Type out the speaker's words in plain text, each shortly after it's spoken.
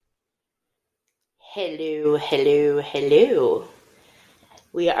Hello, hello, hello.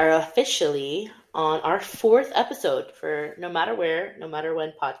 We are officially on our fourth episode for No Matter Where, No Matter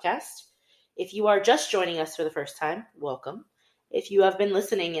When podcast. If you are just joining us for the first time, welcome. If you have been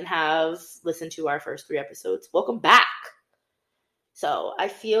listening and have listened to our first three episodes, welcome back. So I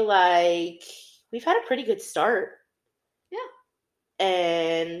feel like we've had a pretty good start. Yeah.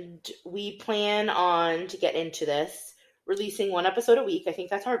 And we plan on to get into this, releasing one episode a week. I think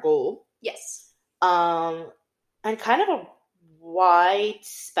that's our goal. Yes. And kind of a wide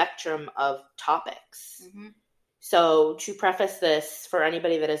spectrum of topics. Mm-hmm. So to preface this for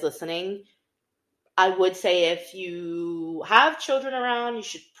anybody that is listening, I would say if you have children around, you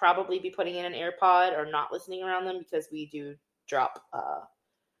should probably be putting in an AirPod or not listening around them because we do drop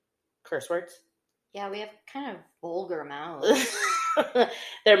curse words. Yeah, we have kind of vulgar mouths.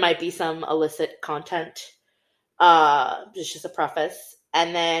 There might be some illicit content. Just a preface.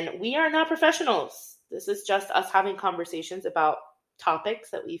 And then we are not professionals. This is just us having conversations about topics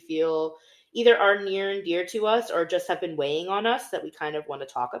that we feel either are near and dear to us or just have been weighing on us that we kind of want to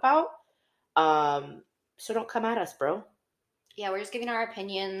talk about. So don't come at us, bro. Yeah, we're just giving our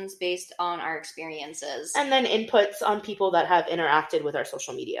opinions based on our experiences. And then inputs on people that have interacted with our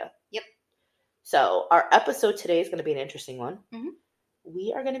social media. Yep. So our episode today is going to be an interesting one. Mm-hmm.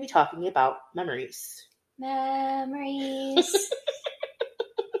 We are going to be talking about memories. Memories.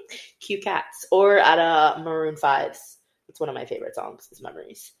 Cute Cats, or at a Maroon 5's. It's one of my favorite songs, is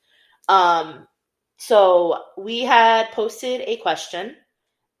Memories. So we had posted a question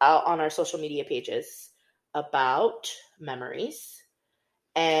on our social media pages about memories.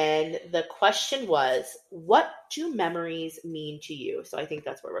 And the question was, what do memories mean to you? So I think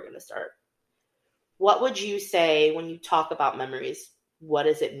that's where we're going to start. What would you say when you talk about memories? What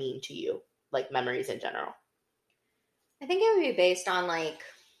does it mean to you? Like memories in general. I think it would be based on like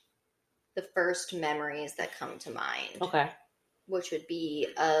the first memories that come to mind. Okay. Which would be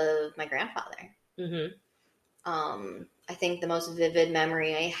of my grandfather. Mm-hmm. I think the most vivid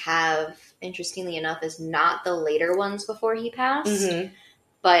memory I have, interestingly enough, is not the later ones before he passed. Mm-hmm.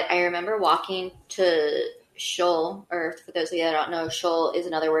 But I remember walking to shul, or for those of you that don't know, shul is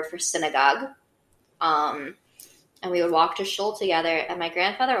another word for synagogue. And we would walk to shul together, and my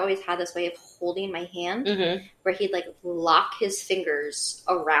grandfather always had this way of holding my hand, Mm-hmm. where he'd like lock his fingers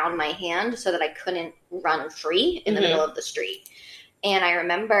around my hand so that I couldn't run free in the middle of the street. And I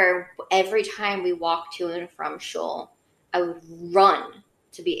remember every time we walked to and from shul, I would run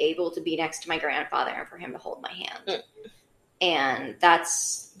to be able to be next to my grandfather and for him to hold my hand. Mm. And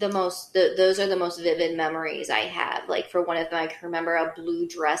that's those are the most vivid memories I have. Like for one of them, I can remember a blue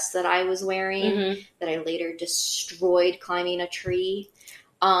dress that I was wearing that I later destroyed climbing a tree.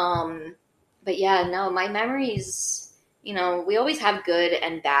 But yeah, no, my memories, we always have good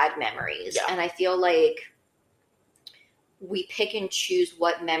and bad memories. Yeah. And I feel like we pick and choose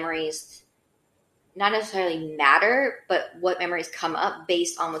what memories not necessarily matter, but what memories come up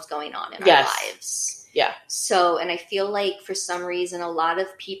based on what's going on in our lives. Yeah. So, and I feel like for some reason, a lot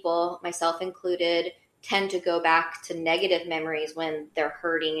of people, myself included, tend to go back to negative memories when they're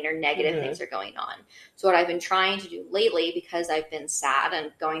hurting or negative things are going on. So what I've been trying to do lately, because I've been sad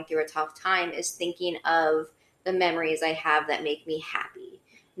and going through a tough time, is thinking of the memories I have that make me happy.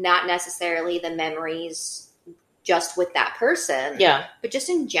 Not necessarily the memories just with that person, but just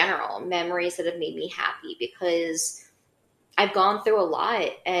in general, memories that have made me happy, because I've gone through a lot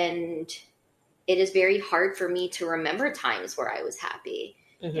and it is very hard for me to remember times where I was happy,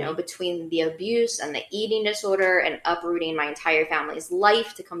 between the abuse and the eating disorder and uprooting my entire family's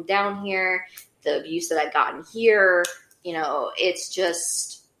life to come down here, the abuse that I've gotten here, it's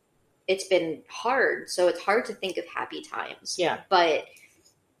been hard. So it's hard to think of happy times. Yeah. But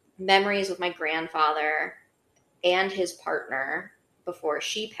memories with my grandfather and his partner before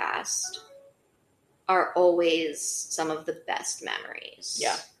she passed are always some of the best memories.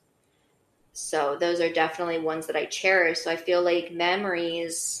 Yeah. So those are definitely ones that I cherish. So I feel like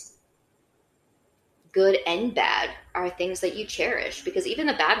memories, good and bad, are things that you cherish, because even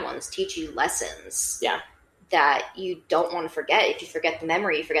the bad ones teach you lessons. Yeah. That you don't want to forget. If you forget the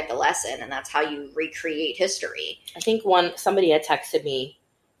memory, you forget the lesson, and that's how you recreate history. I think somebody had texted me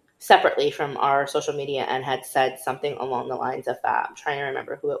separately from our social media and had said something along the lines of that. I'm trying to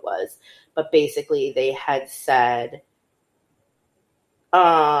remember who it was, but basically they had said,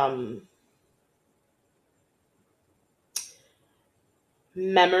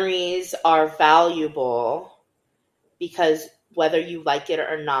 memories are valuable because whether you like it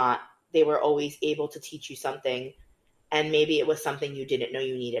or not, they were always able to teach you something, and maybe it was something you didn't know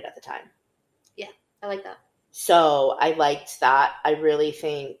you needed at the time. Yeah, I like that. So I liked that. I really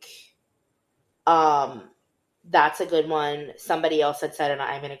think That's a good one. Somebody else had said, and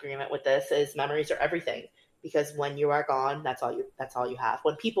I'm in agreement with this, is memories are everything, because when you are gone, that's all you have.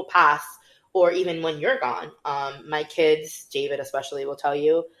 When people pass, or even when you're gone, my kids, David especially, will tell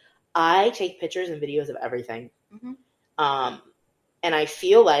you, I take pictures and videos of everything. Mm-hmm. And I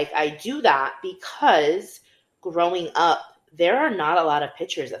feel like I do that because growing up, there are not a lot of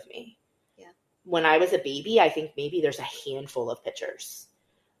pictures of me. Yeah. When I was a baby, I think maybe there's a handful of pictures.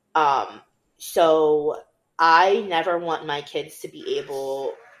 So I never want my kids to be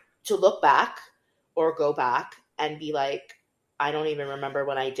able to look back or go back and be like, I don't even remember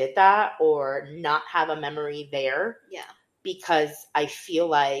when I did that, or not have a memory there. Yeah. Because I feel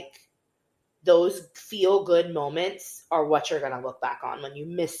like those feel good moments are what you're going to look back on when you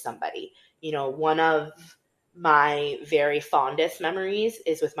miss somebody. You know, one of my very fondest memories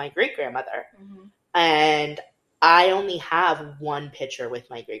is with my great grandmother. Mm-hmm. And I only have one picture with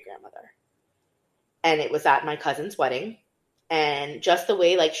my great grandmother. And it was at my cousin's wedding. And just the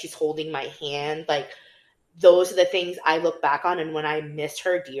way, like, she's holding my hand, like, those are the things I look back on. And when I miss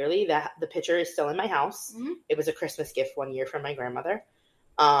her dearly, that the picture is still in my house. Mm-hmm. It was a Christmas gift one year from my grandmother.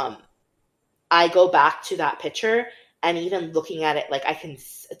 I go back to that picture, and even looking at it, like,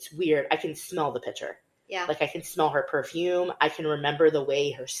 it's weird. I can smell the picture. Yeah. Like, I can smell her perfume. I can remember the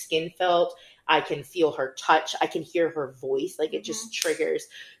way her skin felt. I can feel her touch. I can hear her voice. Like, it just triggers.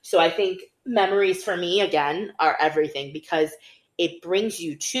 So I think memories for me, again, are everything, because it brings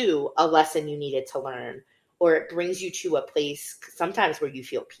you to a lesson you needed to learn, or it brings you to a place sometimes where you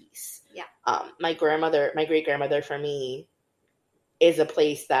feel peace. Yeah. My great grandmother for me is a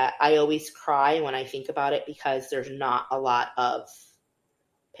place that I always cry when I think about it, because there's not a lot of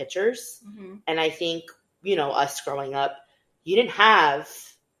pictures. Mm-hmm. And I think, you know, us growing up, you didn't have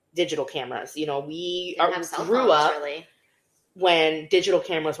digital cameras. You know, we grew up really when digital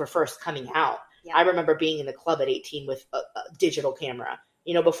cameras were first coming out. Yeah. I remember being in the club at 18 with a digital camera.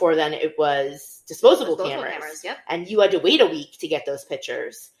 You know, before then it was disposable cameras. Yep. And you had to wait a week to get those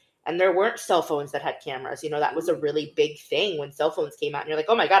pictures. And there weren't cell phones that had cameras. You know, that was a really big thing when cell phones came out. And you're like,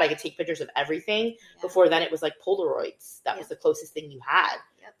 oh my God, I could take pictures of everything. Yeah. Before then, it was like Polaroids. That was the closest thing you had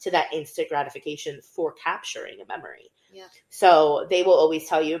to that instant gratification for capturing a memory. Yeah. So they will always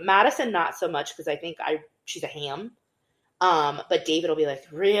tell you. Madison, not so much, because I think she's a ham. But David will be like,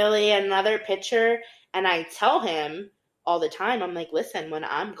 really? Another picture? And I tell him all the time, I'm like, listen, when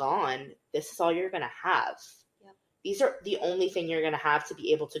I'm gone, this is all you're going to have. These are the only thing you're going to have to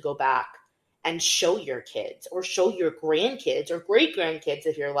be able to go back and show your kids, or show your grandkids or great grandkids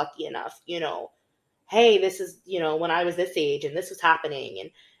if you're lucky enough, you know, hey, this is, you know, when I was this age and this was happening.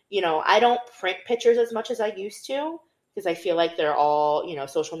 And, you know, I don't print pictures as much as I used to, because I feel like they're all, you know,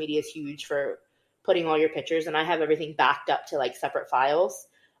 social media is huge for putting all your pictures, and I have everything backed up to like separate files.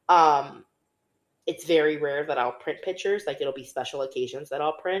 It's very rare that I'll print pictures. Like, it'll be special occasions that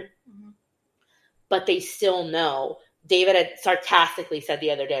I'll print. Mm-hmm. But they still know. David had sarcastically said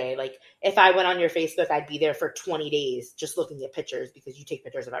the other day, like, if I went on your Facebook, I'd be there for 20 days just looking at pictures, because you take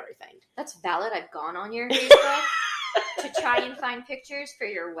pictures of everything. That's valid. I've gone on your Facebook to try and find pictures for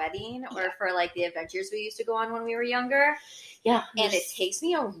your wedding, or for like the adventures we used to go on when we were younger. Yeah. And it takes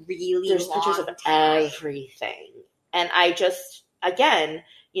me a really there's long pictures of time. Everything. And I just, again,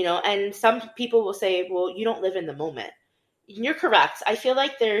 you know, and some people will say, well, you don't live in the moment. You're correct. I feel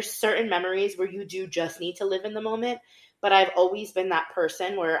like there's certain memories where you do just need to live in the moment, but I've always been that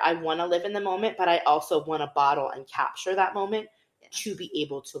person where I want to live in the moment, but I also want to bottle and capture that moment to be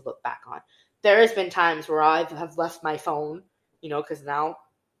able to look back on. There has been times where I have left my phone, you know, because now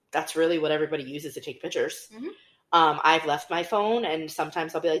that's really what everybody uses to take pictures. Mm-hmm. I've left my phone, and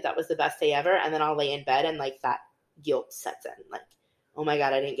sometimes I'll be like, that was the best day ever. And then I'll lay in bed and like that guilt sets in. Like, oh my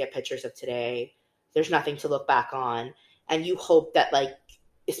God, I didn't get pictures of today. There's nothing to look back on. And you hope that, like,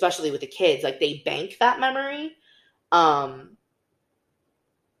 especially with the kids, like, they bank that memory. But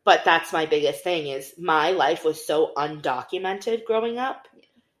that's my biggest thing, is my life was so undocumented growing up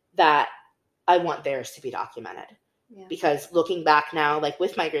that I want theirs to be documented. Yeah. Because looking back now, like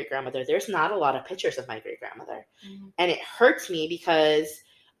with my great grandmother, there's not a lot of pictures of my great grandmother. Mm-hmm. And it hurts me because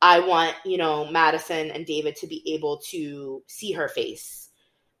I want, you know, Madison and David to be able to see her face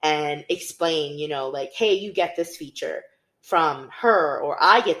and explain, you know, like, hey, you get this feature from her, or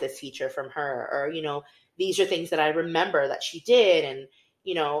I get this feature from her, or, you know, these are things that I remember that she did. And,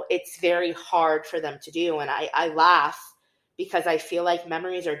 you know, it's very hard for them to do. And I laugh because I feel like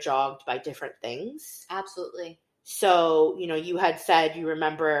memories are jogged by different things. Absolutely. So, you know, you had said you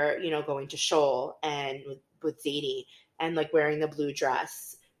remember, you know, going to Shoal and with Zadie and like wearing the blue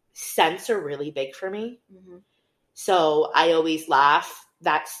dress. Scents are really big for me. Mm-hmm. So I always laugh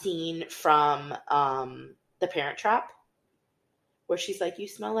that scene from The Parent Trap, where she's like, "You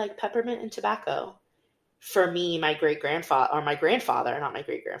smell like peppermint and tobacco." For me, my great-grandfather, or my grandfather, not my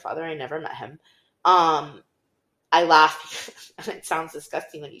great-grandfather, I never met him. I laugh, and it sounds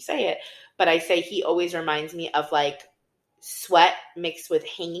disgusting when you say it, but I say he always reminds me of like sweat mixed with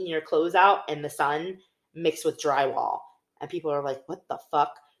hanging your clothes out in the sun mixed with drywall. And people are like, what the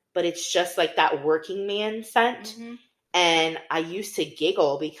fuck? But it's just like that working man scent. Mm-hmm. And I used to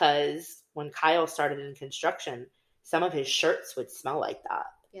giggle because when Kyle started in construction, some of his shirts would smell like that.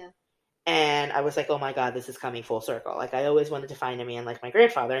 Yeah. And I was like, oh my God, this is coming full circle. Like, I always wanted to find a man like my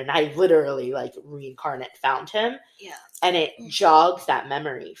grandfather, and I literally, like, reincarnate found him. Yeah. And it jogs that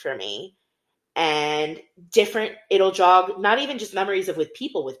memory for me. And it'll jog not even just memories of with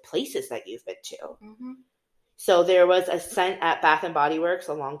people, with places that you've been to. Mm-hmm. So there was a scent at Bath and Body Works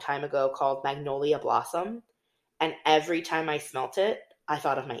a long time ago called Magnolia Blossom. And every time I smelt it, I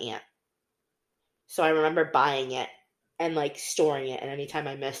thought of my aunt. So I remember buying it and like storing it, and anytime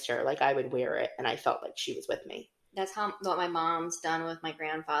I missed her, like I would wear it, and I felt like she was with me. That's what my mom's done with my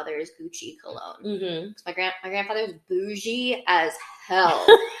grandfather's Gucci cologne. Mm-hmm. My grandfather's bougie as hell.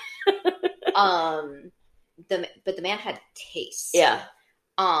 But the man had taste. Yeah.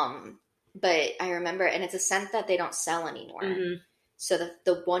 But I remember, and it's a scent that they don't sell anymore. Mm-hmm. So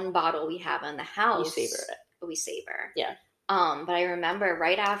the one bottle we have in the house, You savor it. We savor. Yeah. But I remember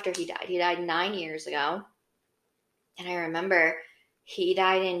right after he died 9 years ago. And I remember he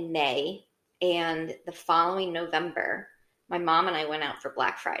died in May, and the following November, my mom and I went out for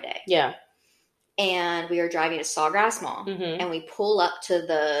Black Friday. Yeah. And we were driving to Sawgrass Mall, Mm-hmm. and we pull up to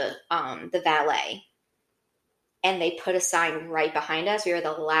the valet, and they put a sign right behind us. We were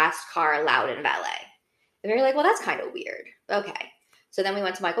the last car allowed in valet. And we were like, well, that's kind of weird. Okay. So then we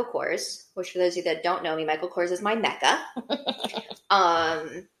went to Michael Kors, which for those of you that don't know me, Michael Kors is my mecca.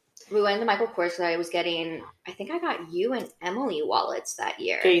 We went to Michael Kors because I think I got you and Emily wallets that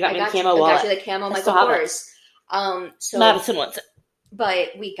year. Okay, you got me the camo wallet. I got you the camo Michael Kors. So Madison wants it.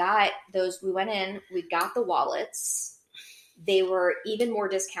 But we got those, we went in, we got the wallets. They were even more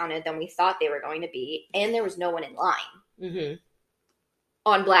discounted than we thought they were going to be. And there was no one in line Mm-hmm.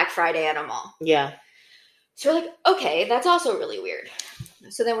 on Black Friday at a mall. Yeah. So we're like, okay, that's also really weird.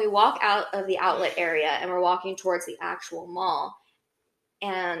 So then we walk out of the outlet area, and we're walking towards the actual mall,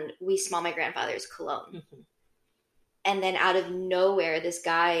 and we smell my grandfather's cologne. Mm-hmm. And then out of nowhere, this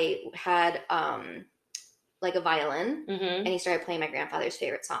guy had like a violin, Mm-hmm. and he started playing my grandfather's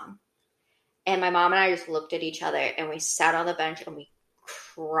favorite song. And my mom and I just looked at each other, and we sat on the bench, and we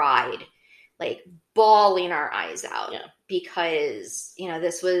cried, like bawling our eyes out. Yeah. Because,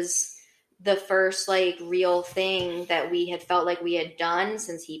 this was the first like real thing that we had felt like we had done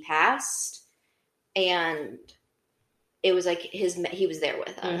since he passed. And it was like he was there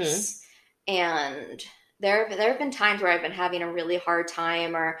with us. Mm-hmm. And there have been times where I've been having a really hard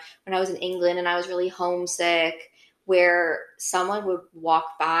time, or when I was in England and I was really homesick, where someone would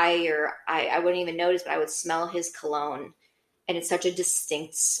walk by, or I wouldn't even notice, but I would smell his cologne, and it's such a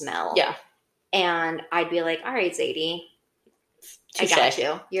distinct smell. Yeah. And I'd be like, all right, Zadie, Touché. I got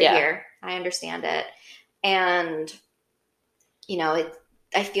you. You're here. I understand it. And,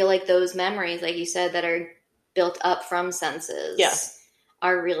 I feel like those memories, like you said, that are built up from senses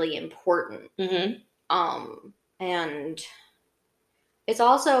are really important. Mm-hmm. And it's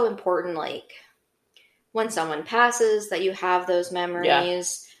also important, like, when someone passes, that you have those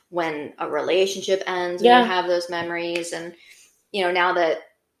memories. When a relationship ends, you have those memories. And, now that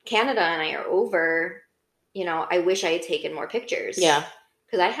Canada and I are over, I wish I had taken more pictures. Yeah.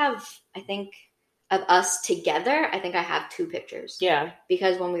 Because I think, of us together, I think I have 2 pictures. Yeah.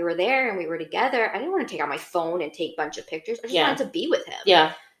 Because when we were there and we were together, I didn't want to take out my phone and take a bunch of pictures. I just wanted to be with him.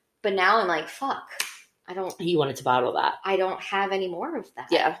 Yeah. But now I'm like, fuck. You wanted to bottle that. I don't have any more of that.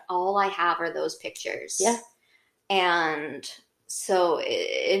 Yeah. All I have are those pictures. Yeah. And so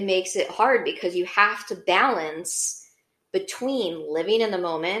it makes it hard, because you have to balance between living in the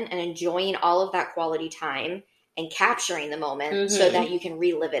moment and enjoying all of that quality time and capturing the moment so that you can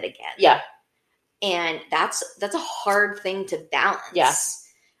relive it again. Yeah. And that's a hard thing to balance. Yeah.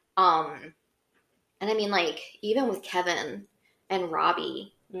 And I mean, like, even with Kevin and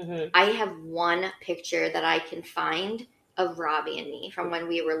Robbie, I have one picture that I can find of Robbie and me from when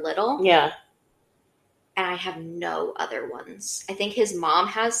we were little. Yeah. And I have no other ones. I think his mom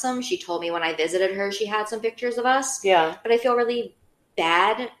has some. She told me when I visited her, she had some pictures of us. Yeah. But I feel really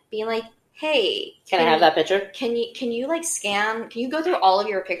bad being like, hey, can I have that picture? Can you like scan? Can you go through all of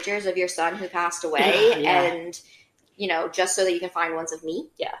your pictures of your son who passed away, and just so that you can find ones of me?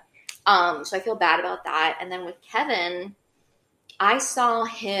 Yeah. So I feel bad about that. And then with Kevin, I saw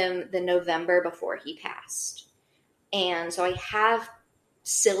him the November before he passed. And so I have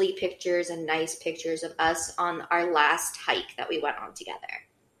silly pictures and nice pictures of us on our last hike that we went on together.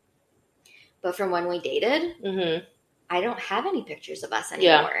 But from when we dated, I don't have any pictures of us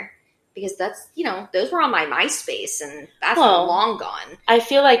anymore. Because that's, those were on my MySpace, and that's long gone. I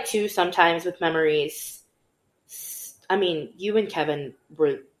feel like, too, sometimes with memories, I mean, you and Kevin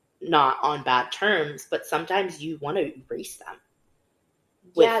were not on bad terms, but sometimes you want to erase them.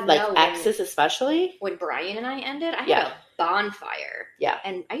 With, exes especially. When Brian and I ended, I had a bonfire. Yeah.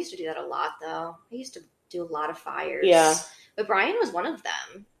 And I used to do that a lot, though. I used to do a lot of fires. Yeah. But Brian was one of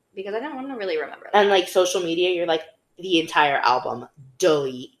them, because I didn't want to really remember that. And, social media, you're like, the entire album,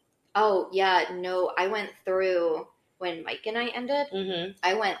 delete. Oh, yeah, no, I went through, when Mike and I ended,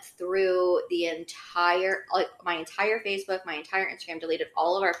 I went through the entire, my entire Facebook, my entire Instagram, deleted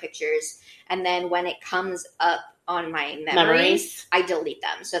all of our pictures, and then when it comes up on my memories, I delete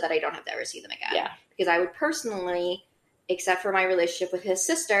them so that I don't have to ever see them again. Yeah. Because I would personally, except for my relationship with his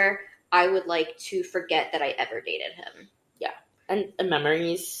sister, I would like to forget that I ever dated him. Yeah. And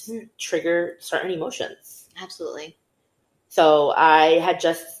memories trigger certain emotions. Absolutely. So I had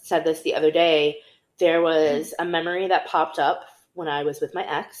just said this the other day. There was a memory that popped up when I was with my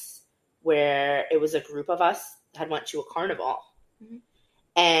ex, where it was a group of us had went to a carnival.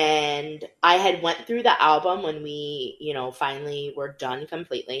 And I had went through the album when we, finally were done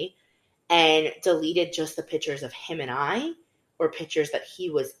completely, and deleted just the pictures of him and I, or pictures that he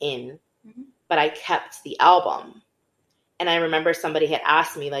was in. But I kept the album. And I remember somebody had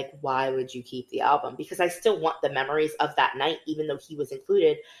asked me, why would you keep the album? Because I still want the memories of that night, even though he was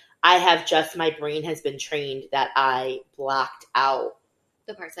included. My brain has been trained that I blacked out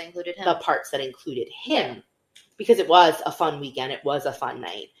the parts that included him. The parts that included him. Yeah. Because it was a fun weekend. It was a fun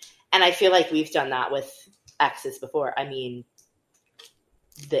night. And I feel like we've done that with exes before. I mean,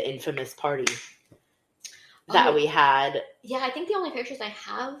 the infamous party that we had. Yeah, I think the only pictures I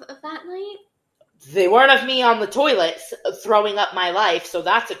have of that night, they weren't of me on the toilets throwing up my life, so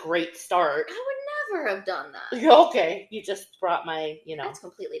that's a great start. I would never have done that. Okay, you just brought my, That's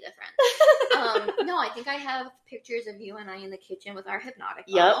completely different. No, I think I have pictures of you and I in the kitchen with our Hypnotic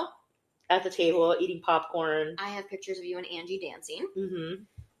bottle. At the table, eating popcorn. I have pictures of you and Angie dancing.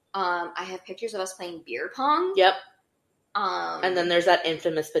 I have pictures of us playing beer pong. Yep. And then there's that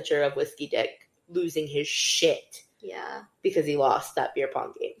infamous picture of Whiskey Dick losing his shit. Yeah. Because he lost that beer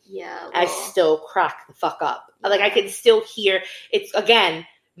pong game. Yeah. Well, I still crack the fuck up. Yeah. I can still hear, it's, again,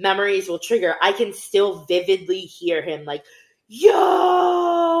 memories will trigger. I can still vividly hear him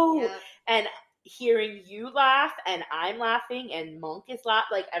yo! Yeah. And hearing you laugh, and I'm laughing, and Monk is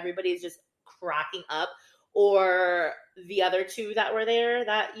laughing, everybody's just cracking up. Or the other two that were there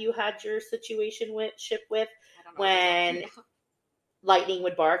that you had your situation with, when lightning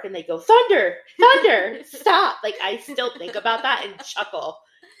would bark and they go, thunder, stop. I still think about that and chuckle.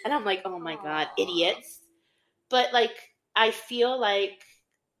 And I'm like, oh my God, idiots. But I feel like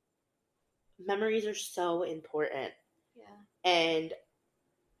memories are so important. Yeah. And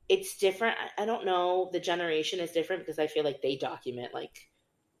it's different. I don't know. The generation is different because I feel like they document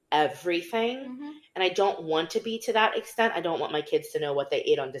everything. And I don't want to be to that extent. I don't want my kids to know what they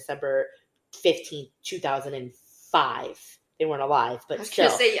ate on December 15th, 2005. They weren't alive, but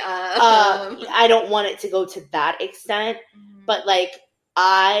still. I don't want it to go to that extent. But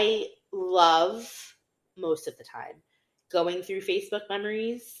I love, most of the time, going through Facebook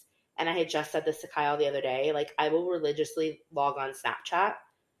memories. And I had just said this to Kyle the other day. I will religiously log on Snapchat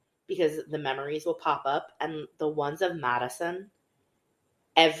because the memories will pop up. And the ones of Madison,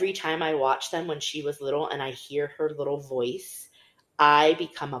 every time I watch them when she was little and I hear her little voice, I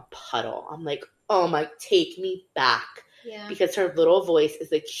become a puddle. I'm like, oh my, take me back. Yeah. Because her little voice is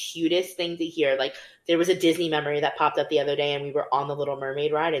the cutest thing to hear. There was a Disney memory that popped up the other day and we were on the Little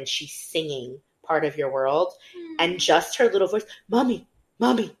Mermaid ride and she's singing Part of Your World. And just her little voice, mommy,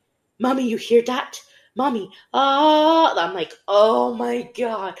 you hear that? Mommy, I'm like, oh my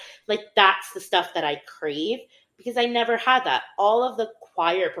God. That's the stuff that I crave because I never had that. All of the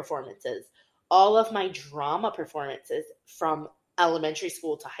choir performances, all of my drama performances from elementary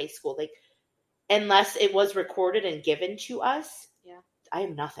school to high school, unless it was recorded and given to us, I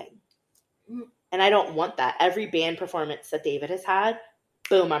have nothing. And I don't want that. Every band performance that David has had,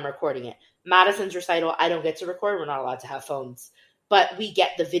 boom, I'm recording it. Madison's recital, I don't get to record. We're not allowed to have phones. But we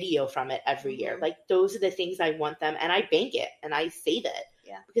get the video from it every year. Those are the things I want them. And I bank it and I save it.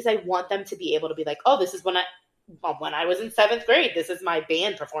 Yeah. Because I want them to be able to be this is when I was in 7th grade, this is my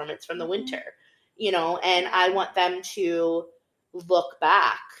band performance from the winter. And I want them to look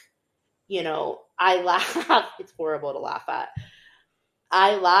back. I laugh. It's horrible to laugh at.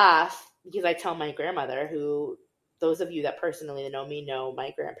 I laugh because I tell my grandmother, who, those of you that personally know me know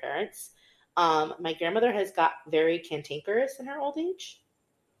my grandparents. My grandmother has got very cantankerous in her old age.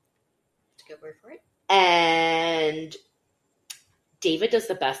 That's a good word for it. And David does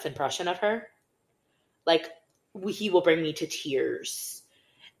the best impression of her. Like, he will bring me to tears.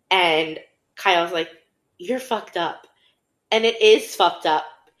 And Kyle's like, you're fucked up. And it is fucked up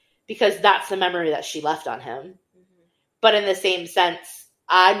because that's the memory that she left on him. Mm-hmm. But in the same sense,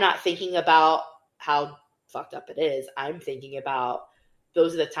 I'm not thinking about how fucked up it is. I'm thinking about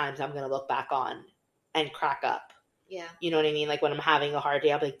those are the times I'm going to look back on and crack up. Yeah. You know what I mean? Like when I'm having a hard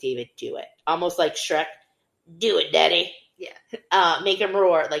day, I'll be like, David, do it. Almost like Shrek, do it, daddy. Yeah. Make him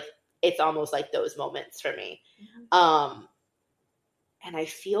roar. Like, it's almost like those moments for me. Mm-hmm. And I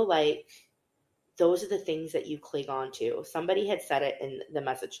feel like those are the things that you cling on to. Somebody had said it in the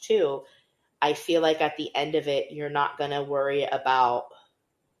message too. I feel like at the end of it, you're not going to worry about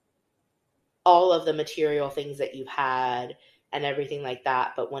all of the material things that you've had and everything like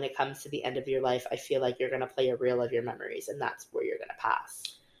that. But when it comes to the end of your life, I feel like you're going to play a reel of your memories, and that's where you're going to pass.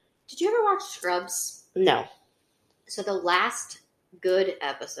 Did you ever watch Scrubs? No. So the last good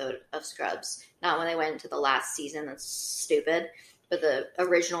episode of Scrubs, not when they went into the last season, that's stupid, but the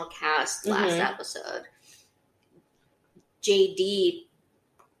original cast last episode, JD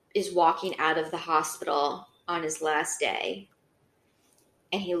is walking out of the hospital on his last day,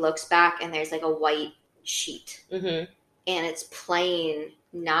 and he looks back and there's like a white sheet, and it's playing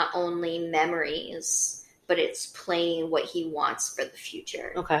not only memories, but it's playing what he wants for the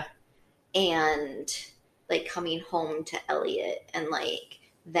future. Okay. And like coming home to Elliot and like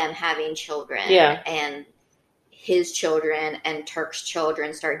them having children, and his children and Turk's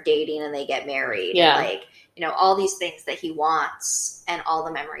children start dating and they get married, and like, you know, all these things that he wants and all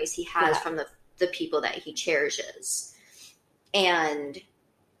the memories he has from the people that he cherishes. And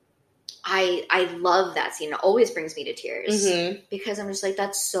I love that scene. It always brings me to tears because I'm just like,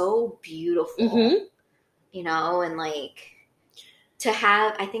 that's so beautiful, you know, and like to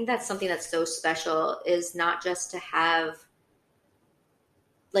have, I think that's something that's so special, is not just to have,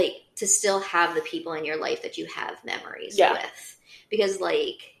 like, to still have the people in your life that you have memories with. Because,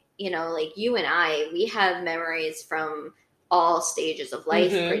 like, you know, like you and I, we have memories from all stages of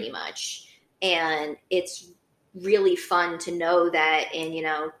life pretty much. And it's really fun to know that in, you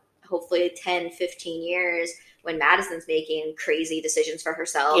know, hopefully 10, 15 years, when Madison's making crazy decisions for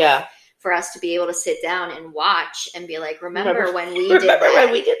herself, for us to be able to sit down and watch and be like, remember when we did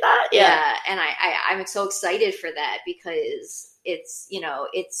that? Yeah. And I'm so excited for that, because it's, you know,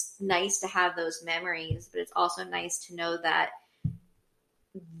 it's nice to have those memories, but it's also nice to know that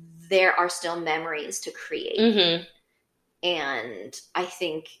there are still memories to create. And I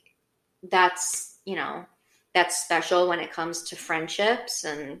think that's, you know, that's special when it comes to friendships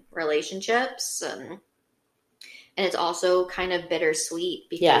and relationships, and it's also kind of bittersweet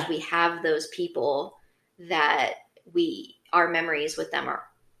because we have those people that our memories with them are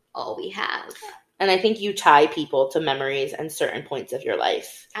all we have. And I think you tie people to memories and certain points of your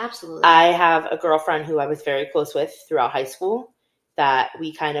life. Absolutely. I have a girlfriend who I was very close with throughout high school that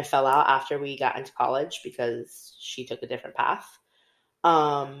we kind of fell out after we got into college because she took a different path.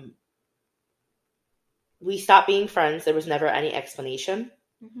 We stopped being friends. There was never any explanation.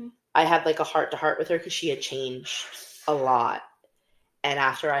 I had like a heart-to-heart with her because she had changed a lot. And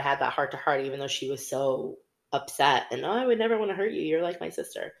after I had that heart-to-heart, even though she was so upset and, oh, I would never want to hurt you, you're like my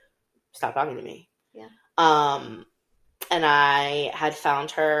sister, stop talking to me. And I had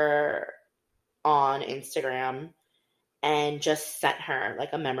found her on Instagram and just sent her,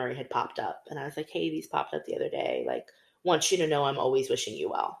 like, a memory had popped up. And I was like, hey, these popped up the other day. Like, want you to know I'm always wishing you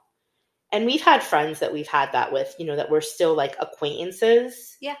well. And we've had friends that we've had that with, you know, that we're still like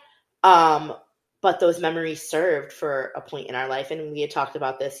acquaintances. But those memories served for a point in our life. And we had talked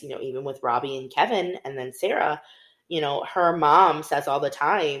about this, you know, even with Robbie and Kevin and then Sarah, you know, her mom says all the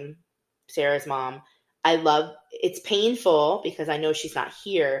time, Sarah's mom, it's painful because I know she's not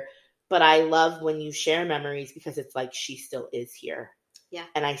here, but I love when you share memories because it's like she still is here.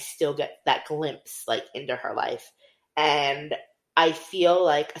 And I still get that glimpse like into her life. And I feel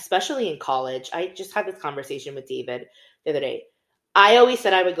like, especially in college, I just had this conversation with David the other day. I always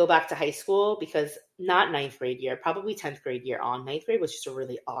said I would go back to high school because not ninth grade year, probably 10th grade year on. Ninth grade was just a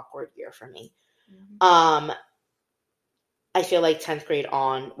really awkward year for me. I feel like 10th grade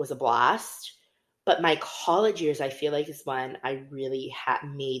on was a blast. But my college years, I feel like, is when I really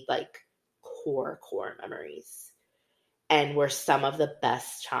made like core memories. and were some of the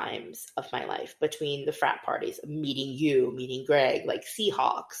best times of my life, between the frat parties, meeting you, meeting Greg, like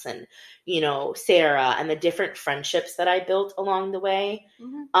Seahawks, and, Sarah, and the different friendships that I built along the way.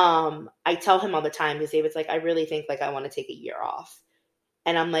 I tell him all the time, because David's like, I really think like I want to take a year off.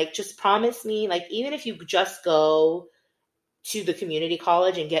 And I'm like, just promise me, like, even if you just go to the community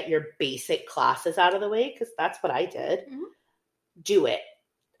college and get your basic classes out of the way, because that's what I did, do it.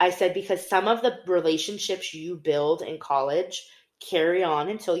 I said, because some of the relationships you build in college carry on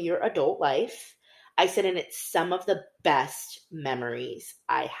until your adult life. I said, and it's some of the best memories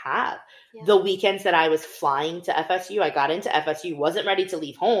I have. Yeah. The weekends that I was flying to FSU, I got into FSU, wasn't ready to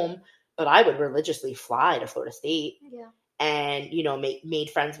leave home, but I would religiously fly to Florida State. Yeah. And, made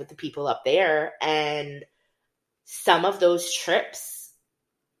friends with the people up there. And some of those trips,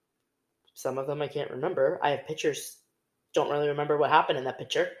 some of them I can't remember. I have pictures. Don't really remember what happened in that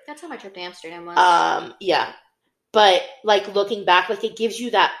picture. That's how my trip to Amsterdam was. Yeah. But, like, looking back, like, it gives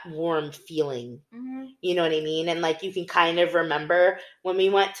you that warm feeling. You know what I mean? And, like, you can kind of remember when we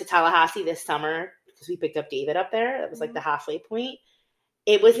went to Tallahassee this summer, because we picked up David up there. That was, like, the halfway point.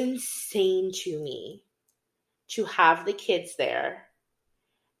 It was insane to me to have the kids there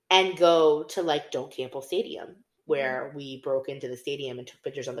and go to, like, Don't Campbell Stadium, where we broke into the stadium and took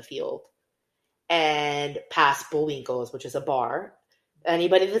pictures on the field. And past Bullwinkle's, which is a bar.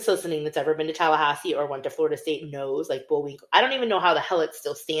 Anybody that's listening that's ever been to Tallahassee or went to Florida State knows, like, Bullwinkle. I don't even know how the hell it's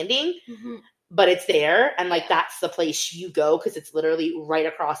still standing, but it's there. And, like, that's the place you go, because it's literally right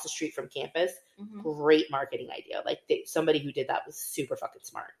across the street from campus. Great marketing idea. Like, somebody who did that was super fucking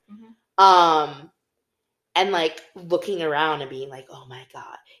smart. And, like, looking around and being like, oh, my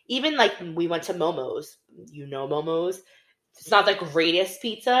God. Even, like, we went to Momo's. Momo's. It's not the greatest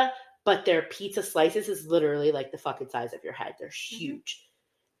pizza, but their pizza slices is literally like the fucking size of your head. They're huge.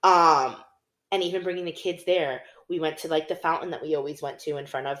 And even bringing the kids there, we went to, like, the fountain that we always went to in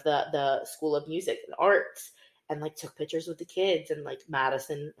front of the School of Music and Arts, and, like, took pictures with the kids. And, like,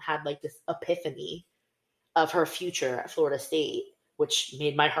 Madison had, like, this epiphany of her future at Florida State, which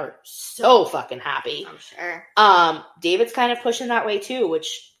made my heart so fucking happy. I'm sure. David's kind of pushing that way too,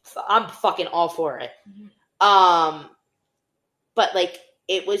 which I'm fucking all for it. But, like,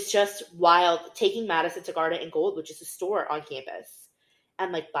 it was just wild taking Madison to Garnet and Gold, which is a store on campus,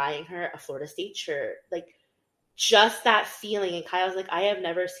 and, like, buying her a Florida State shirt. Like, just that feeling. And Kyle's like, I have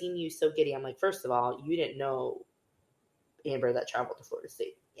never seen you so giddy. I'm like, first of all, you didn't know Amber that traveled to Florida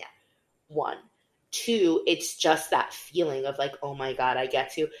State. Yeah. 1. 2, it's just that feeling of, like, oh my God, I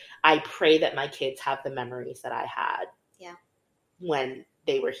pray that my kids have the memories that I had. Yeah. When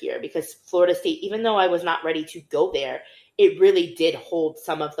they were here, because Florida State, even though I was not ready to go there, it really did hold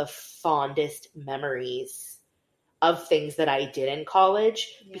some of the fondest memories of things that I did in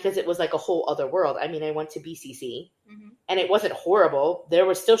college, because it was like a whole other world. I mean, I went to BCC and it wasn't horrible. There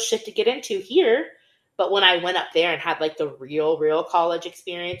was still shit to get into here. But when I went up there and had, like, the real college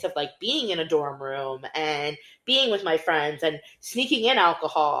experience of, like, being in a dorm room and being with my friends and sneaking in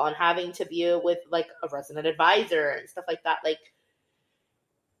alcohol and having to be with, like, a resident advisor and stuff like that, like,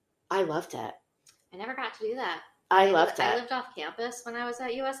 I loved it. I never got to do that. I loved it. I lived off campus when I was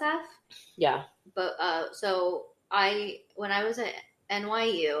at USF. Yeah. But, when I was at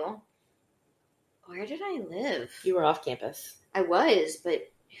NYU, where did I live? You were off campus. I was,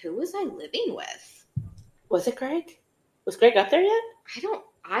 but who was I living with? Was it Greg? Was Greg up there yet?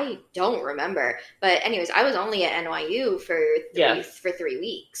 I don't remember. But anyways, I was only at NYU for 3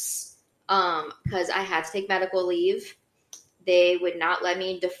 weeks. Because I had to take medical leave. They would not let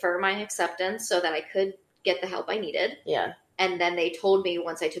me defer my acceptance so that I could get the help I needed. Yeah. And then they told me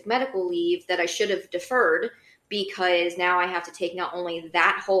once I took medical leave that I should have deferred, because now I have to take not only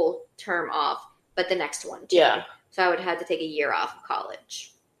that whole term off, but the next one too. Yeah. So I would have to take a year off of college.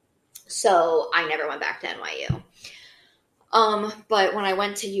 So I never went back to NYU. But when I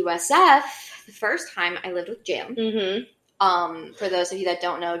went to USF, the first time I lived with Jan. For those of you that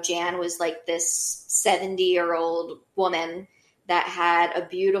don't know, Jan was like this 70-year-old woman that had a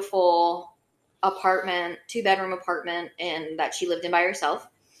beautiful apartment, 2-bedroom apartment, and that she lived in by herself.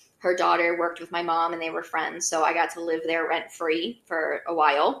 Her daughter worked with my mom and they were friends. So I got to live there rent-free for a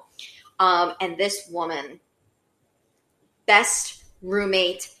while. And this woman, best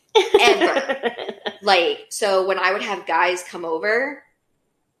roommate ever. Like, so when I would have guys come over,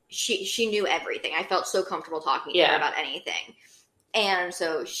 she knew everything. I felt so comfortable talking to her about anything. And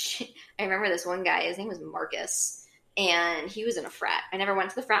so I remember this one guy, his name was Marcus, and he was in a frat. I never went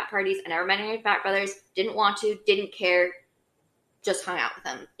to the frat parties. I never met any frat brothers. Didn't want to, didn't care. Just hung out with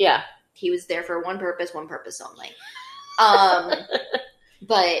him. Yeah. He was there for one purpose only.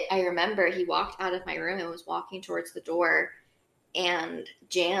 But I remember he walked out of my room and was walking towards the door, and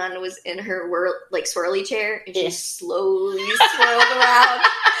Jan was in her swirly chair, and she slowly swirled around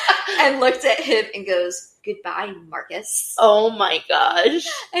and looked at him and goes, "Goodbye, Marcus." Oh my gosh.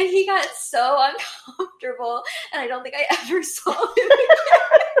 And he got so uncomfortable, and I don't think I ever saw him again.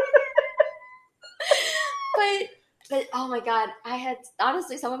 But oh my God, I had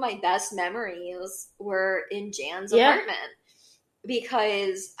honestly some of my best memories were in Jan's apartment,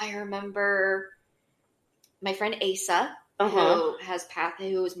 because I remember my friend Asa,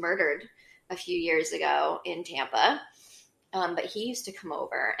 who was murdered a few years ago in Tampa. But he used to come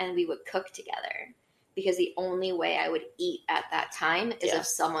over and we would cook together, because the only way I would eat at that time is if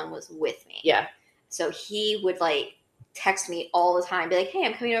someone was with me. Yeah. So he would text me all the time, be like, "Hey,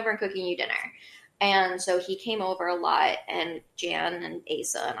 I'm coming over and cooking you dinner." And so he came over a lot, and Jan and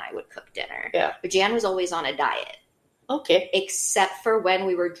Asa and I would cook dinner. Yeah. But Jan was always on a diet. Okay. Except for when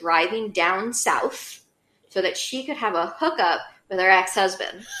we were driving down south so that she could have a hookup with her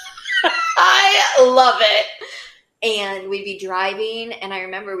ex-husband. I love it. And we'd be driving, and I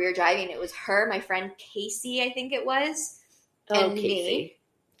remember we were driving. It was her, my friend Casey, I think it was, and Casey. Me.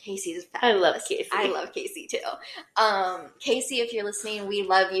 Casey's fabulous. I love Casey. I love Casey too. Casey, if you're listening, we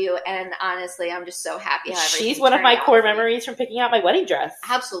love you, and honestly, I'm just so happy how she's one of my core memories from picking out my wedding dress.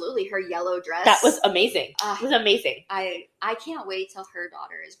 Absolutely, her yellow dress. That was amazing. It was amazing. I can't wait till her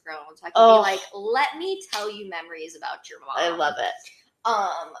daughter is grown, so I can be like, "Let me tell you memories about your mom." I love it.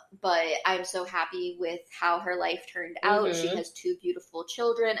 But I'm so happy with how her life turned out. Mm-hmm. She has 2 beautiful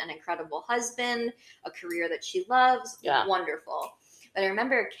children, an incredible husband, a career that she loves. Yeah. Wonderful. But I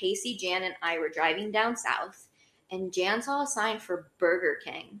remember Casey, Jan, and I were driving down south, and Jan saw a sign for Burger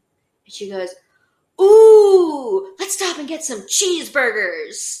King. And she goes, "Ooh, let's stop and get some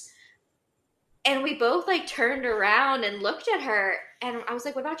cheeseburgers." And we both turned around and looked at her, and I was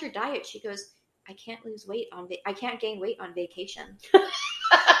like, "What about your diet?" She goes, "I can't lose weight I can't gain weight on vacation."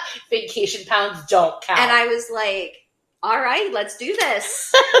 Vacation pounds don't count. And I was like, "All right, let's do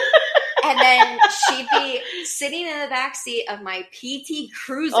this." And then she'd be sitting in the back seat of my PT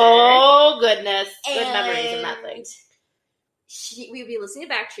Cruiser. Oh, goodness. Good memories in that thing. We'd be listening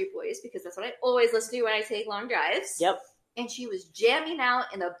to Backstreet Boys, because that's what I always listen to when I take long drives. Yep. And she was jamming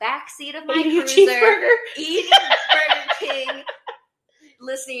out in the back seat of my Cruiser. Eating Burger King.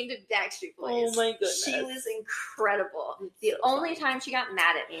 Listening to Backstreet Boys. Oh my goodness. She was incredible. The only time she got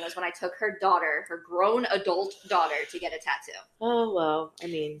mad at me was when I took her daughter, her grown adult daughter, to get a tattoo. Oh, well, I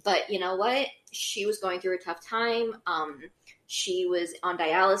mean. But you know what? She was going through a tough time. She was on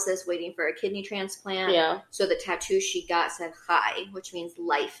dialysis waiting for a kidney transplant. Yeah. So the tattoo she got said Chai, which means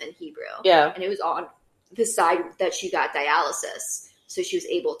life in Hebrew. Yeah. And it was on the side that she got dialysis. So she was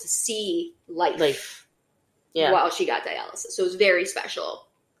able to see life. Yeah. While she got dialysis. So it was very special.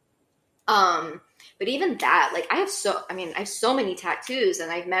 But even that, I have so many tattoos, and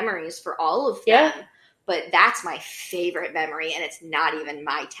I have memories for all of them. Yeah. But that's my favorite memory, and it's not even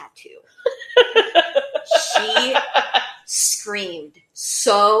my tattoo. She screamed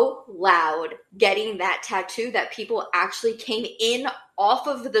so loud getting that tattoo that people actually came in off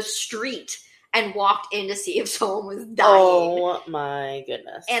of the street and walked in to see if someone was dying. Oh my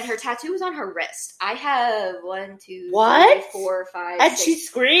goodness. And her tattoo was on her wrist. I have 1, 2, what? 3, 4, 5, and 6. She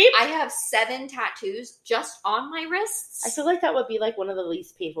screamed? I have 7 tattoos just on my wrists. I feel like that would be one of the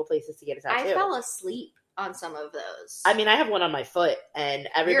least painful places to get a tattoo. I fell asleep on some of those. I mean, I have one on my foot, and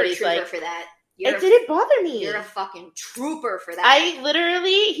everybody's You're a trooper for that. It didn't bother me. You're a fucking trooper for that. I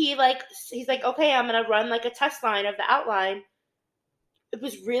literally, he's like, "Okay, I'm going to run a test line of the outline." It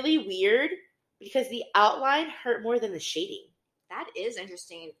was really weird, because the outline hurt more than the shading. That is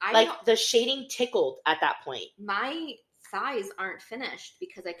interesting. The shading tickled at that point. My thighs aren't finished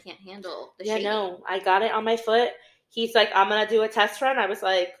because I can't handle the shading. Yeah, no. I got it on my foot. He's like, "I'm going to do a test run." I was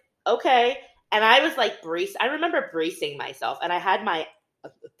like, "Okay." And I was I remember bracing myself, and I had my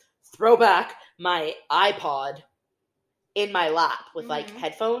throwback, my iPod in my lap with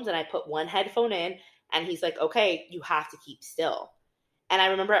headphones, and I put one headphone in, and he's like, "Okay, you have to keep still." And I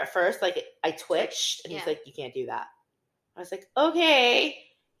remember at first, I twitched, and he's like, "You can't do that." I was like, "Okay."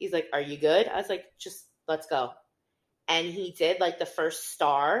 He's like, "Are you good?" I was like, "Just let's go." And he did the first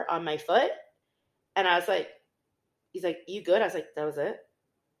star on my foot. And I was like, he's like, "You good?" I was like, "That was it?"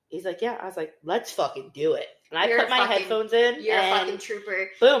 He's like, "Yeah." I was like, "Let's fucking do it." And I put my headphones in. You're a fucking trooper.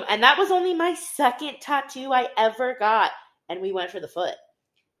 Boom. And that was only my second tattoo I ever got. And we went for the foot.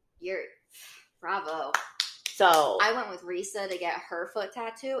 Bravo. So I went with Risa to get her foot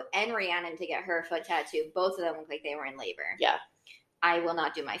tattoo and Rhiannon to get her foot tattoo. Both of them looked like they were in labor. Yeah. I will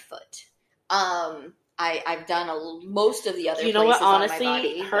not do my foot. I've done most of the other You know what places honestly on my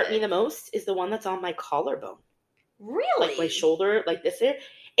body, hurt me the most is the one that's on my collarbone. Really? Like my shoulder, like this here.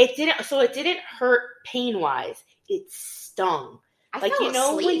 It didn't hurt pain-wise. It stung. I Like, fell you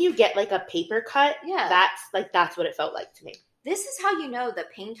know asleep. when you get like a paper cut? Yeah. That's what it felt like to me. This is how you know the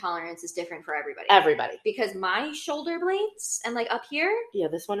pain tolerance is different for everybody. Everybody. Because my shoulder blades and like up here. Yeah,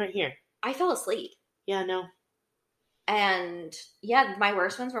 this one right here. I fell asleep. Yeah, no. And yeah, my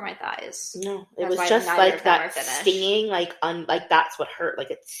worst ones were my thighs. No, it was just like that stinging, like that's what hurt. Like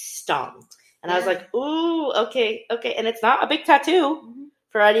it stung. And I was like, ooh, okay. And it's not a big tattoo. Mm-hmm.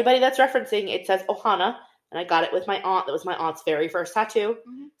 For anybody that's referencing, it says Ohana. And I got it with my aunt. That was my aunt's very first tattoo.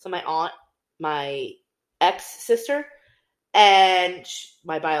 Mm-hmm. So my aunt, my ex-sister, and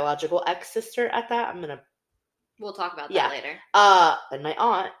my biological ex-sister at that. We'll talk about that later. And my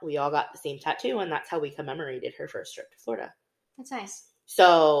aunt, we all got the same tattoo, and that's how we commemorated her first trip to Florida. That's nice.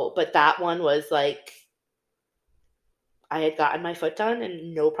 So, but that one was like, I had gotten my foot done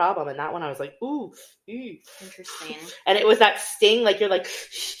and no problem. And that one I was like, ooh. Interesting. And it was that sting, like you're like,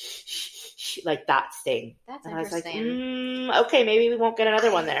 like that sting. That's and interesting. I was like, okay, maybe we won't get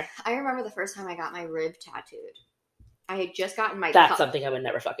another one there. I remember the first time I got my rib tattooed. I had just gotten my... That's something I would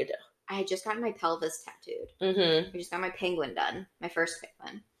never fucking do. I had just gotten my pelvis tattooed. Mm-hmm. I just got my penguin done. My first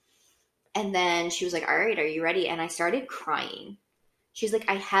penguin. And then she was like, all right, are you ready? And I started crying. She's like,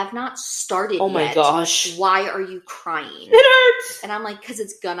 I have not started yet. Oh my gosh. Why are you crying? It hurts. And I'm like, because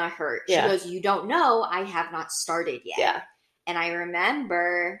it's gonna hurt. Yeah. She goes, you don't know. I have not started yet. Yeah. And I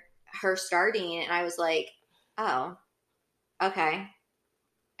remember her starting, and I was like, oh, okay.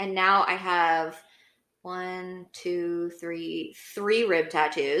 And now I have 3 rib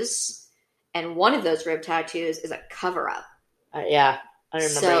tattoos. And one of those rib tattoos is a cover-up. Yeah. I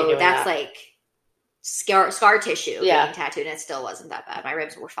remember so you doing that's that. like scar tissue getting tattooed, and it still wasn't that bad. My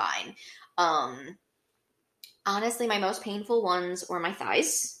ribs were fine. Honestly, my most painful ones were my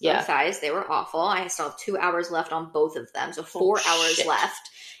thighs. Yeah. My thighs, they were awful. I still have 2 hours left on both of them, so 4 hours left.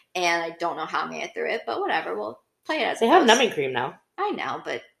 And I don't know how I made it through it, but whatever. We'll play it as they have numbing cream now. I know,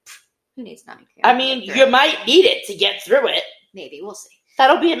 but who needs numbing cream? I mean, you might need it to get through it. Maybe. We'll see.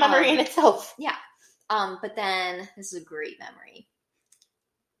 That'll be a memory in itself. Yeah. But then, this is a great memory.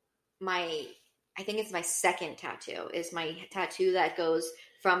 I think it's my second tattoo, is my tattoo that goes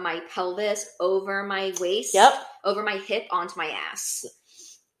from my pelvis over my waist, over my hip, onto my ass.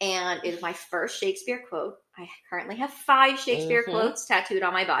 And it is my first Shakespeare quote. I currently have 5 Shakespeare quotes tattooed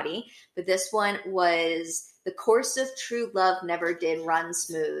on my body, but this one was, the course of true love never did run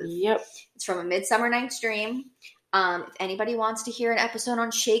smooth. Yep. It's from A Midsummer Night's Dream. If anybody wants to hear an episode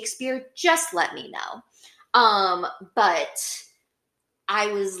on Shakespeare, just let me know. But I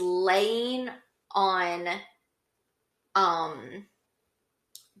was laying on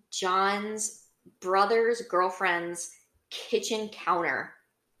John's brother's girlfriend's kitchen counter.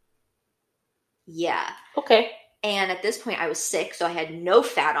 Yeah. Okay. And at this point I was sick, so I had no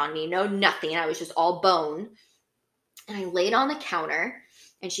fat on me, no nothing. I was just all bone. And I laid on the counter,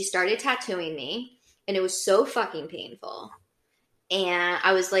 and she started tattooing me, and it was so fucking painful. And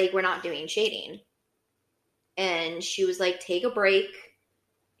I was like, we're not doing shading. And she was like, take a break.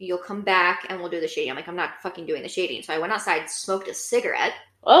 You'll come back and we'll do the shading. I'm like, I'm not fucking doing the shading. So I went outside, smoked a cigarette.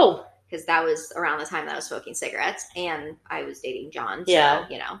 Oh. Because that was around the time that I was smoking cigarettes. And I was dating John. So, yeah.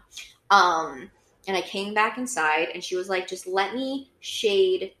 you know. And I came back inside, and she was like, just let me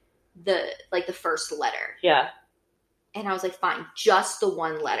shade the first letter. Yeah. And I was like, fine, just the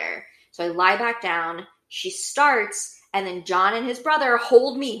one letter. So I lie back down. She starts, and then John and his brother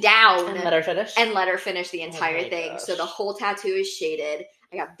hold me down. And let her finish? And let her finish the entire thing. Gosh. So the whole tattoo is shaded.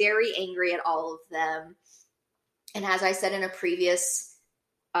 I got very angry at all of them. And as I said in a previous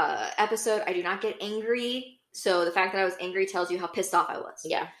episode, I do not get angry. So the fact that I was angry tells you how pissed off I was.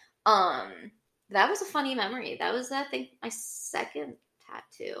 Yeah. That was a funny memory. That was, I think, my second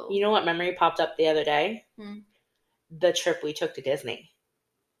tattoo. You know what memory popped up the other day? The trip we took to Disney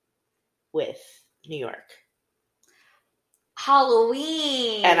with New York.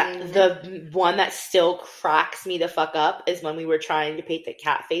 Halloween. And the one that still cracks me the fuck up is when we were trying to paint the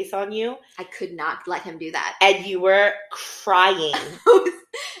cat face on you. I could not let him do that. And you were crying.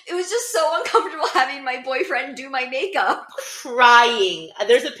 It was just so uncomfortable having my boyfriend do my makeup. Crying.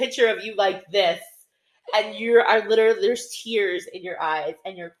 There's a picture of you like this. And you are literally, there's tears in your eyes.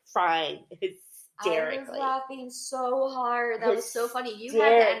 And you're crying hysterically. I was laughing so hard. That was so funny. You had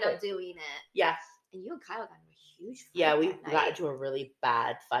to end up doing it. Yeah. And you and Kyle got in a huge fight. Yeah, we got into a really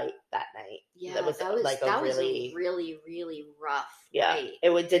bad fight that night. Yeah, that was a really, really rough night. It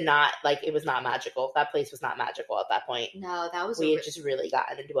was not magical. That place was not magical at that point. No, that was we had just really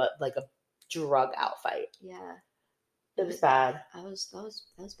gotten into a drug out fight. Yeah. It was bad. That was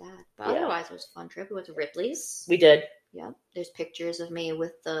bad. But Yeah. otherwise, it was a fun trip. We went to Ripley's. We did. Yep. There's pictures of me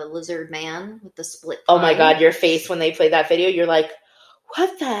with the lizard man with the split Oh my tongue. God, your face when they played that video, you're like,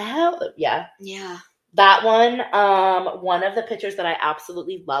 what the hell? Yeah. Yeah. That one of the pictures that I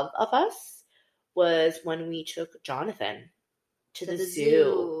absolutely love of us was when we took Jonathan to the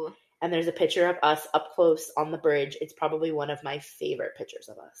zoo. And there's a picture of us up close on the bridge. It's probably one of my favorite pictures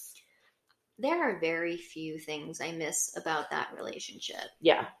of us. There are very few things I miss about that relationship.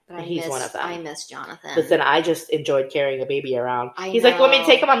 Yeah, but he's one of them. I miss Jonathan. Listen, I just enjoyed carrying a baby around. He's know. like, let me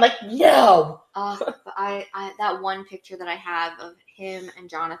take him. I'm like, no. But I that one picture that I have of him and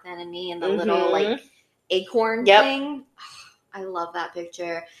Jonathan and me and the little like acorn thing. I love that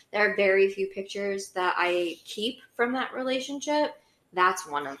picture. There are very few pictures that I keep from that relationship. That's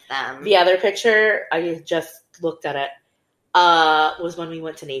one of them. The other picture, I just looked at it, was when we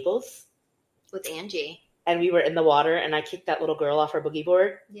went to Naples. With Angie. And we were in the water, and I kicked that little girl off her boogie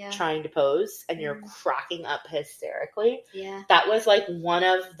board trying to pose, and you're cracking up hysterically. Yeah. That was, like, one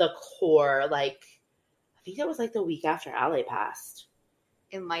of the core, like, I think it was, like, the week after Ale passed.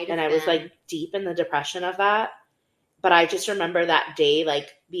 It might have been. And I was, like, deep in the depression of that. But I just remember that day, like,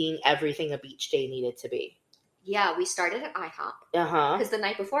 being everything a beach day needed to be. Yeah, we started at IHOP. Uh-huh. Because the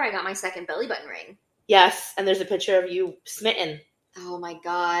night before, I got my second belly button ring. Yes, and there's a picture of you smitten. Oh, my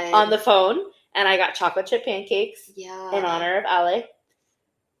God. On the phone. And I got chocolate chip pancakes in honor of Ale.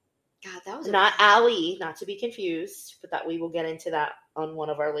 God, that was not Ali, not to be confused, but that we will get into that on one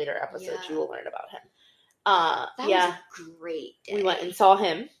of our later episodes. You will learn about him. That was a great day. We went and saw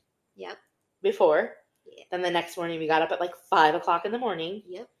him. Yep. Before. Yeah. Then the next morning we got up at like 5 o'clock in the morning.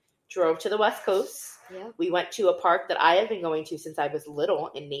 Yep. Drove to the West Coast. Yep. We went to a park that I have been going to since I was little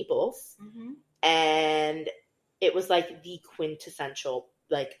in Naples. Mm-hmm. And it was like the quintessential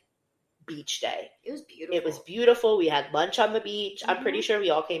like beach day. It was beautiful. It was beautiful. We had lunch on the beach. I'm pretty sure we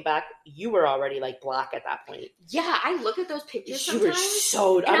all came back. You were already like black at that point. Yeah, I look at those pictures You sometimes. were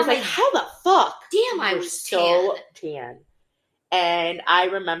so... I was like, how the fuck? Damn, I was so tan. And I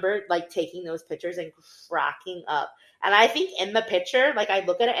remember like taking those pictures and cracking up. And I think in the picture, like I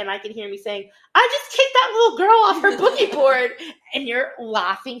look at it and I can hear me saying, I just kicked that little girl off her boogie board. And you're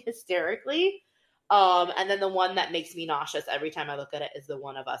laughing hysterically. And then the one that makes me nauseous every time I look at it is the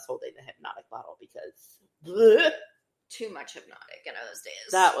one of us holding the hypnotic bottle because bleh, too much hypnotic in those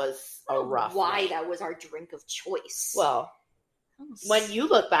days. That was a rough why night. That was our drink of choice. Well, when you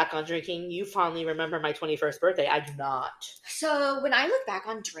look back on drinking, you fondly remember my 21st birthday. I do not. So when I look back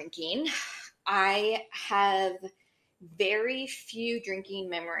on drinking, I have very few drinking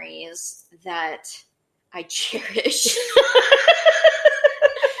memories that I cherish.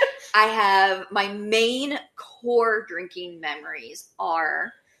 I have my main core drinking memories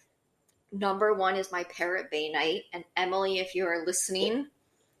are number one is my Parrot Bay night. And Emily, if you are listening,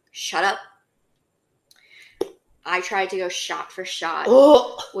 shut up. I tried to go shot for shot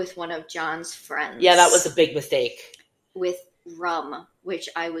with one of John's friends. Yeah, that was a big mistake. With rum, which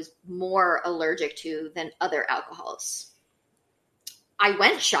I was more allergic to than other alcohols. I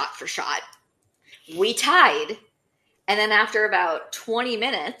went shot for shot. We tied. And then after about 20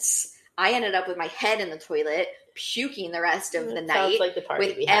 minutes, I ended up with my head in the toilet, puking the rest of the night, like the party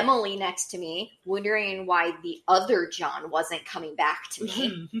with Emily next to me, wondering why the other John wasn't coming back to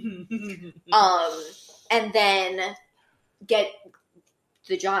me. And then get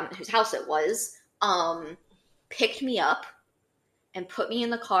the John whose house it was, picked me up and put me in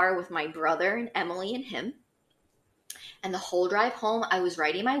the car with my brother and Emily and him. And the whole drive home, I was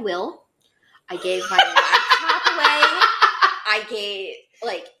writing my will. I gave my laptop away. I gave,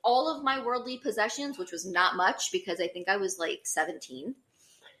 like, all of my worldly possessions, which was not much because I think I was, like, 17.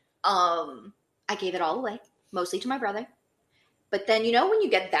 I gave it all away, mostly to my brother. But then, you know, when you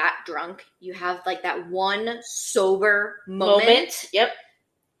get that drunk, you have, like, that one sober moment. Yep.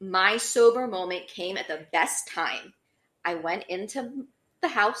 My sober moment came at the best time. I went into the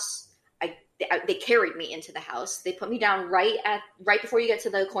house. They carried me into the house. They put me down right before you get to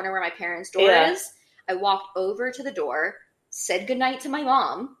the corner where my parents' door is. I walked over to the door, said goodnight to my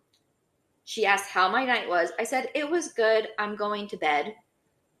mom. She asked how my night was. I said, it was good. I'm going to bed.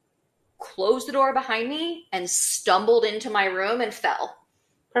 Closed the door behind me and stumbled into my room and fell.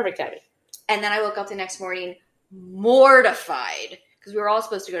 Perfect timing. And then I woke up the next morning mortified because we were all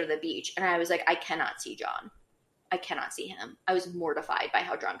supposed to go to the beach. And I was like, I cannot see John. I cannot see him. I was mortified by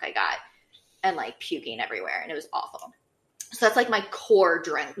how drunk I got and like puking everywhere. And it was awful. So that's like my core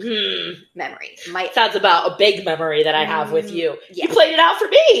drink memory. Sounds about a big memory that I have with you. Yeah. You played it out for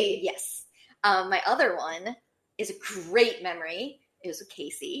me. Yes. My other one is a great memory. It was with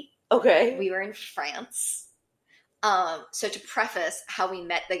Casey. Okay. We were in France. So to preface how we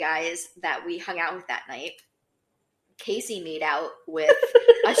met the guys that we hung out with that night, Casey made out with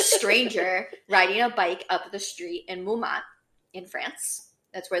a stranger riding a bike up the street in Montmartre in France.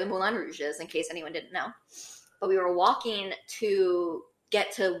 That's where the Moulin Rouge is, in case anyone didn't know. But we were walking to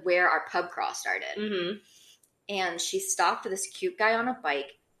get to where our pub crawl started. Mm-hmm. And she stopped this cute guy on a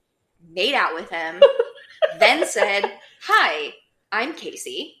bike, made out with him, then said, "Hi, I'm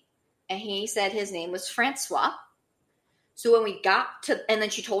Casey." And he said his name was Francois. So when we got to, and then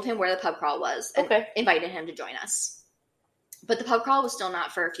she told him where the pub crawl was and invited him to join us. But the pub crawl was still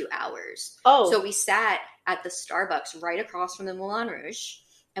not for a few hours. Oh. So we sat at the Starbucks right across from the Moulin Rouge,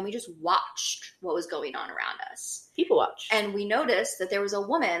 and we just watched what was going on around us. People watch. And we noticed that there was a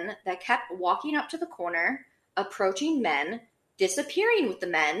woman that kept walking up to the corner, approaching men, disappearing with the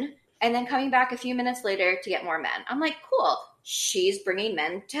men, and then coming back a few minutes later to get more men. I'm like, cool. She's bringing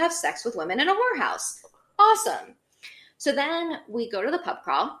men to have sex with women in a whorehouse. Awesome. So then we go to the pub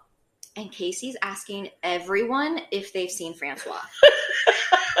crawl, and Casey's asking everyone if they've seen Francois.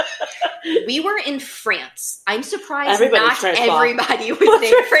 We were in France. I'm surprised not everybody was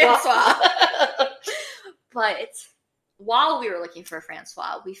named Francois. But while we were looking for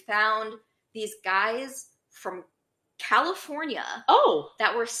Francois, we found these guys from California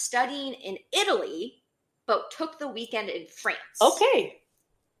that were studying in Italy, but took the weekend in France. Okay.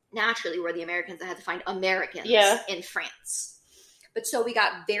 Naturally, we're the Americans that had to find Americans in France. But so we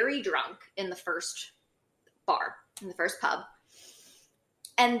got very drunk in the first bar, in the first pub.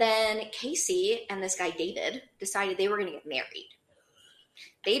 And then Casey and this guy David decided they were going to get married.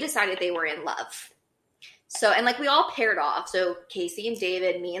 They decided they were in love. So, and like we all paired off. So Casey and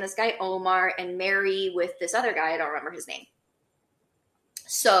David, me and this guy Omar, and Mary with this other guy, I don't remember his name.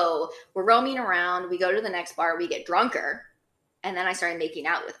 So we're roaming around. We go to the next bar. We get drunker. And then I started making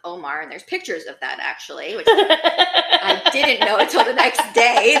out with Omar, and there's pictures of that, actually, which I didn't know until the next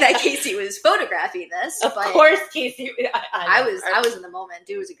day that Casey was photographing this. Of course, Casey. I was in the moment.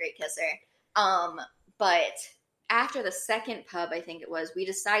 Dude was a great kisser. But after the second pub, I think it was, we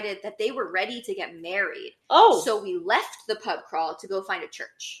decided that they were ready to get married. Oh. So we left the pub crawl to go find a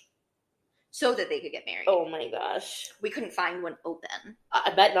church so that they could get married. Oh, my gosh. We couldn't find one open.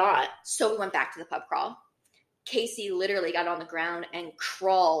 I bet not. So we went back to the pub crawl. Casey literally got on the ground and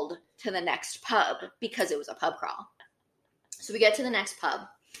crawled to the next pub because it was a pub crawl. So we get to the next pub,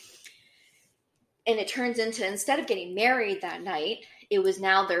 and it turns into, instead of getting married that night, it was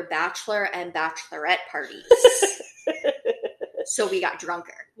now their bachelor and bachelorette parties. So we got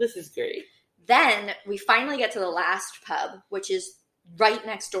drunker. This is great. Then we finally get to the last pub, which is right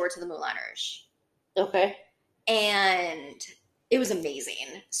next door to the Moulin Rouge. Okay. And it was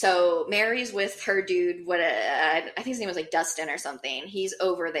amazing. So Mary's with her dude. I think his name was like Dustin or something. He's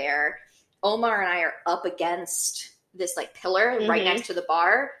over there. Omar and I are up against this like pillar right next to the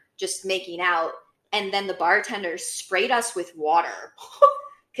bar, just making out. And then the bartender sprayed us with water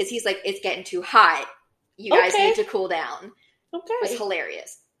because he's like, "It's getting too hot. You guys need to cool down." Okay. It was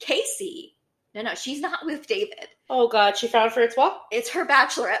hilarious. Casey, no, she's not with David. Oh God, she found Francois? It's her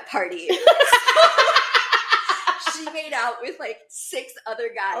bachelorette party. She made out with like 6 other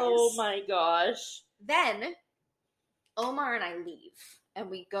guys. Oh my gosh. Then Omar and I leave, and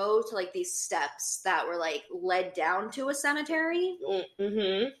we go to like these steps that were like led down to a cemetery.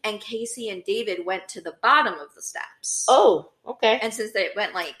 Mm-hmm. And Casey and David went to the bottom of the steps. Oh, okay. And since they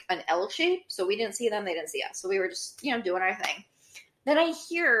went like an L shape, so we didn't see them, they didn't see us. So we were just, doing our thing. Then I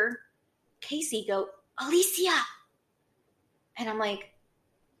hear Casey go, "Alicia." And I'm like,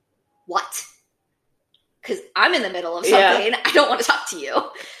 what? Because I'm in the middle of something. I don't want to talk to you.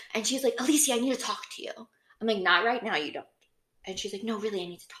 And she's like, "Alicia, I need to talk to you." I'm like, "Not right now, you don't." And she's like, "No, really, I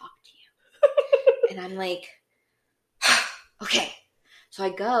need to talk to you." And I'm like, okay. So I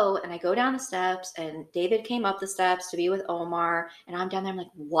go down the steps, and David came up the steps to be with Omar. And I'm down there, I'm like,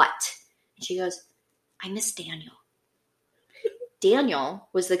 "What?" And she goes, "I miss Daniel." Daniel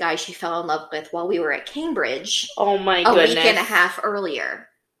was the guy she fell in love with while we were at Cambridge. Oh my goodness. A week and a half earlier.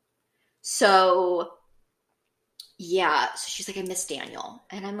 So, yeah. So she's like, "I miss Daniel."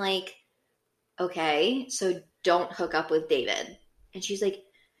 And I'm like, okay, so don't hook up with David. And she's like,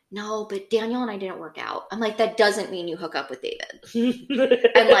 "No, but Daniel and I didn't work out." I'm like, that doesn't mean you hook up with David.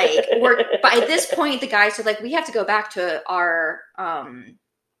 And like, by this point, the guys are like, we have to go back to our,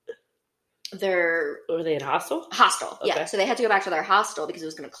 were they in hostel? Hostel, okay. Yeah. So they had to go back to their hostel because it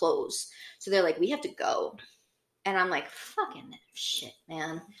was going to close. So they're like, we have to go. And I'm like, fucking shit,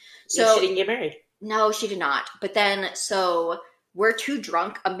 man. So she didn't get married. No, she did not. But then, so we're 2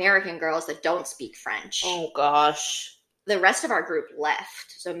 drunk American girls that don't speak French. Oh gosh. the rest of our group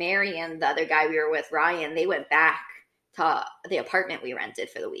left. So Mary and the other guy we were with, Ryan, they went back to the apartment we rented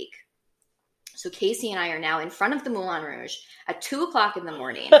for the week. So Casey and I are now in front of the Moulin Rouge at 2:00 in the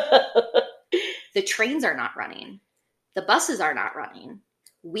morning. The trains are not running. The buses are not running.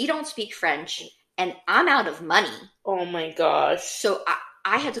 We don't speak French, and I'm out of money. Oh my gosh. So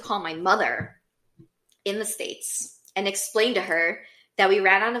I had to call my mother in the States and explain to her that we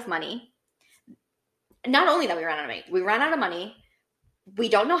ran out of money. Not only that we ran out of money, we ran out of money. We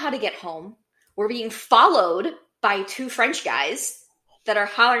don't know how to get home. We're being followed by 2 French guys that are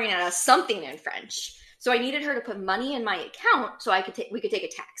hollering at us something in French. So I needed her to put money in my account so we could take a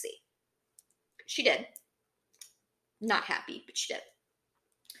taxi. She did. Not happy, but she did.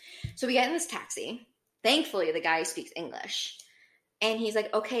 So we get in this taxi. Thankfully, the guy speaks English. And he's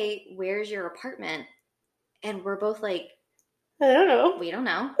like, okay, where's your apartment? And we're both like, I don't know. We don't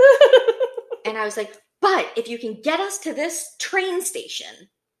know. And I was like, but if you can get us to this train station,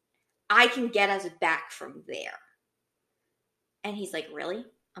 I can get us back from there. And he's like, really?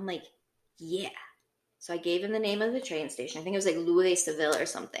 I'm like, yeah. So I gave him the name of the train station. I think it was like Louis Seville or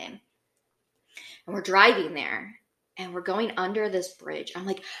something. And we're driving there. And we're going under this bridge. I'm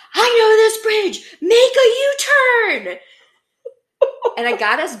like, I know this bridge. Make a U-turn. And I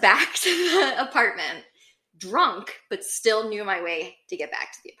got us back to the apartment, drunk, but still knew my way to get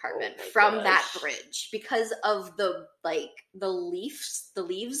back to the apartment from that bridge because of the leaves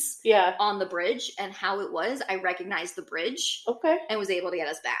on the bridge and how it was. I recognized the bridge. Okay. And was able to get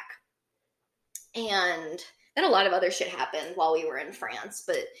us back. And then a lot of other shit happened while we were in France,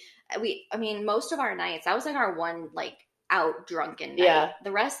 but most of our nights, that was like our one out drunken night. Yeah.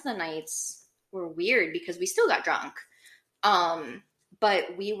 The rest of the nights were weird because we still got drunk.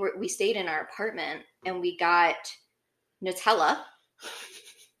 But we stayed in our apartment and we got Nutella,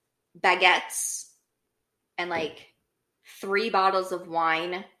 baguettes, and 3 bottles of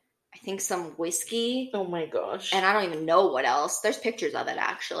wine. I think some whiskey. Oh my gosh. And I don't even know what else. There's pictures of it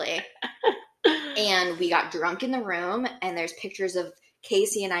actually. And we got drunk in the room and there's pictures of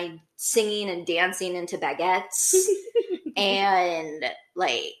Casey and I singing and dancing into baguettes. And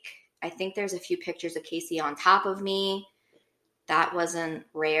I think there's a few pictures of Casey on top of me. That wasn't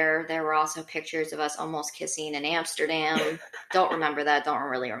rare. There were also pictures of us almost kissing in Amsterdam. Don't remember that. Don't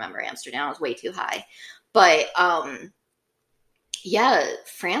really remember Amsterdam. I was way too high. But yeah,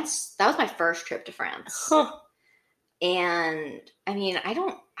 France, that was my first trip to France. Huh. And I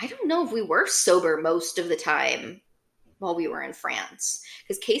don't know if we were sober most of the time while we were in France.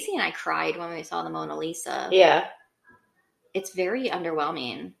 Because Casey and I cried when we saw the Mona Lisa. Yeah. It's very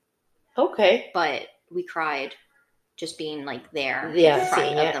underwhelming. Okay. But we cried just being there in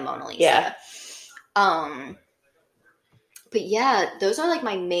front of the Mona Lisa. Yeah. But yeah, those are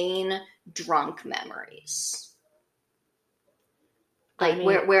my main drunk memories.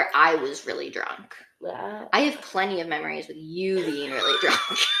 Where I was really drunk. I have plenty of memories with you being really drunk.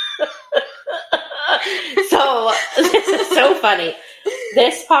 So this is so funny.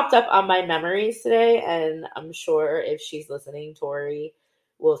 This popped up on my memories today, and I'm sure if she's listening, Tori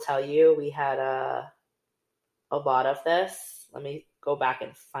will tell you we had a lot of this. Let me go back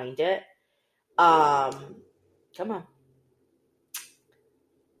and find it. Come on.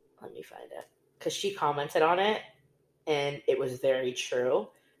 Let me find it. Because she commented on it, and it was very true.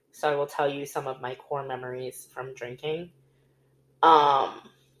 So I will tell you some of my core memories from drinking.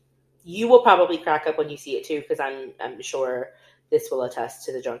 You will probably crack up when you see it too, because I'm sure this will attest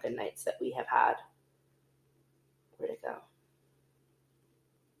to the drunken nights that we have had. Where'd it go?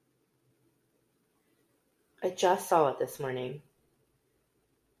 I just saw it this morning.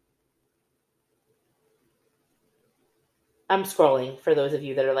 I'm scrolling for those of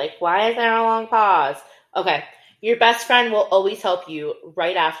you that are like, why is there a long pause? Okay. Your best friend will always help you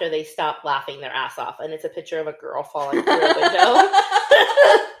right after they stop laughing their ass off. And it's a picture of a girl falling through a window.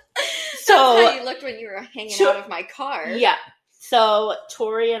 So that's how you looked when you were hanging out of my car. Yeah. So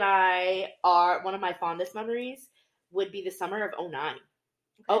Tori and I are, one of my fondest memories would be the summer of 09.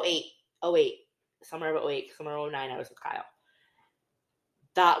 Okay. 08. Summer of 08. Summer of 09, I was with Kyle.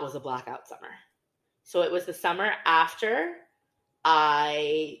 That was a blackout summer. So it was the summer after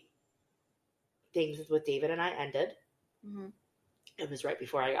things with David and I ended. Mm-hmm. It was right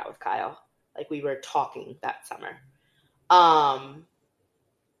before I got with Kyle. We were talking that summer.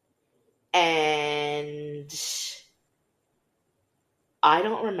 And I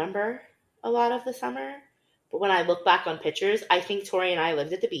don't remember a lot of the summer, but when I look back on pictures, I think Tori and I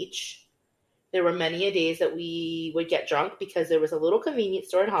lived at the beach. There were many a days that we would get drunk because there was a little convenience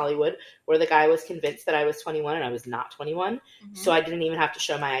store in Hollywood where the guy was convinced that I was 21 and I was not 21. Mm-hmm. So I didn't even have to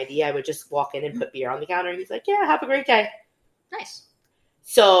show my ID. I would just walk in and put beer on the counter. And he's like, yeah, have a great day. Nice.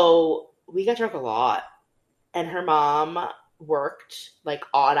 So we got drunk a lot. And her mom worked like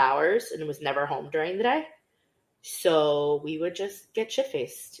odd hours and was never home during the day. So we would just get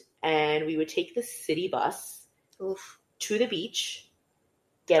shit-faced. And we would take the city bus to the beach,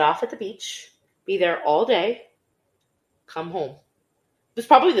 get off at the beach, be there all day, come home. It was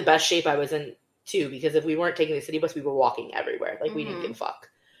probably the best shape I was in, too, because if we weren't taking the city bus, we were walking everywhere. Like, we didn't give a fuck.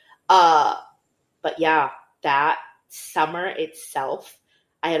 But yeah, that summer itself,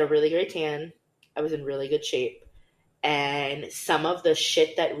 I had a really great tan. I was in really good shape. And some of the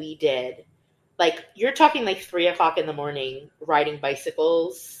shit that we did, like, you're talking like 3 o'clock in the morning, riding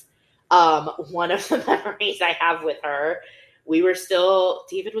bicycles. One of the memories I have with her,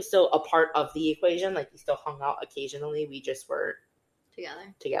 David was still a part of the equation. Like, we still hung out occasionally. We just were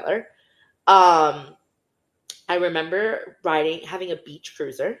together. I remember having a beach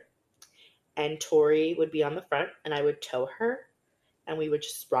cruiser, and Tori would be on the front, and I would tow her, and we would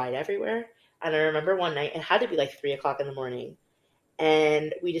just ride everywhere. And I remember one night, it had to be like 3 o'clock in the morning,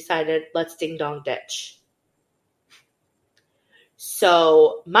 and we decided, let's ding dong ditch.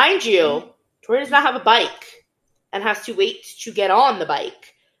 So, mind you, Tori does not have a bike and has to wait to get on the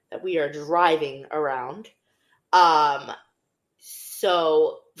bike that we are driving around.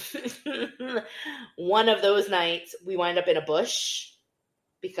 So one of those nights we wind up in a bush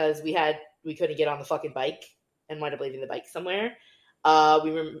because we couldn't get on the fucking bike and wind up leaving the bike somewhere.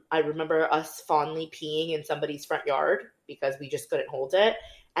 I remember us fondly peeing in somebody's front yard because we just couldn't hold it.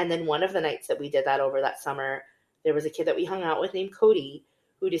 And then one of the nights that we did that over that summer, there was a kid that we hung out with named Cody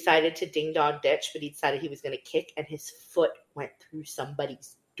who decided to ding dong ditch, but he decided he was going to kick, and his foot went through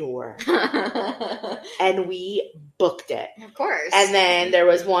somebody's door. And we booked it. Of course. And then there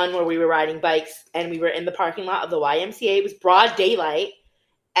was one where we were riding bikes, and we were in the parking lot of the YMCA. It was broad daylight,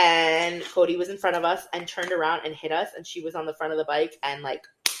 and Cody was in front of us and turned around and hit us, and she was on the front of the bike, and like,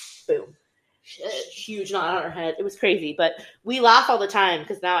 boom. Shit. Huge knot on her head. It was crazy, but we laugh all the time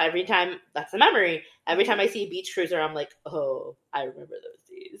because now every time, that's a memory. Every time I see a beach cruiser, I'm like, oh, I remember those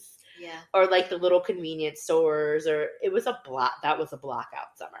days. Yeah. Or like the little convenience stores, or that was a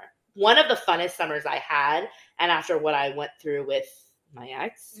blackout summer. One of the funnest summers I had, and after what I went through with my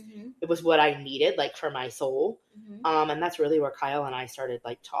ex, it was what I needed, like, for my soul. And that's really where Kyle and I started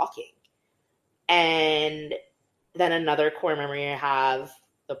like talking. And then another core memory I have,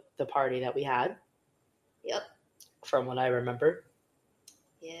 the party that we had. Yep. From what I remember.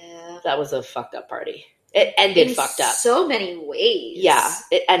 Yeah. That was a fucked up party. It ended fucked up. So many ways. Yeah,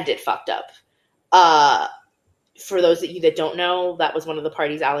 it ended fucked up. For those of you that don't know, that was one of the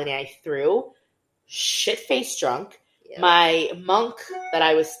parties Allie and I threw. Shit-faced drunk. Yep. My monk that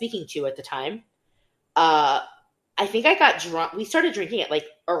I was speaking to at the time, I think I got drunk. We started drinking it like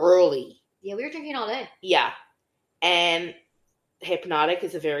early. Yeah, we were drinking all day. Yeah. And hypnotic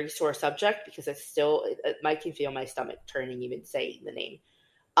is a very sore subject because I can feel my stomach turning even saying the name.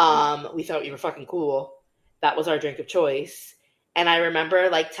 We thought we were fucking cool. That was our drink of choice. And I remember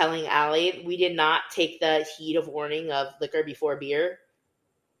like telling Allie, we did not take the heed of warning of liquor before beer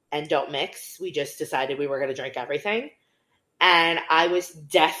and don't mix. We just decided we were going to drink everything. And I was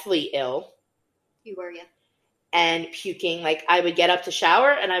deathly ill. You were, yeah. And puking. Like, I would get up to shower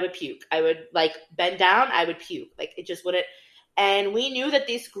and I would puke. I would like bend down, I would puke. Like, it just wouldn't. And we knew that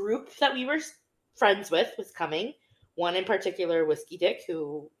this group that we were friends with was coming. One in particular, Whiskey Dick,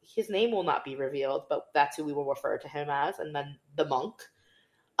 who his name will not be revealed, but that's who we will refer to him as. And then the monk.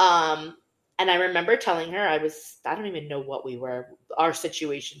 And I remember telling her I don't even know what we were. Our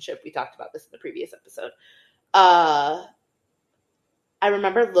situationship. We talked about this in the previous episode. I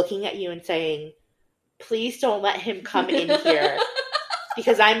remember looking at you and saying, please don't let him come in here.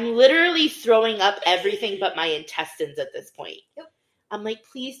 Because I'm literally throwing up everything but my intestines at this point. Yep. I'm like,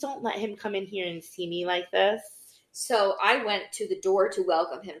 please don't let him come in here and see me like this. So I went to the door to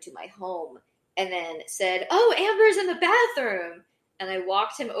welcome him to my home and then said, oh, Amber's in the bathroom. And I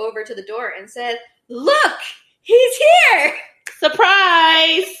walked him over to the door and said, look, he's here.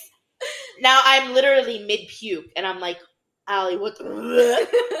 Surprise. Now I'm literally mid-puke and I'm like, Allie, what the...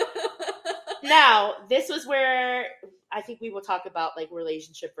 Now, this was where I think we will talk about like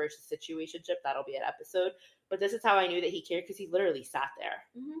relationship versus situationship. That'll be an episode. But this is how I knew that he cared, because he literally sat there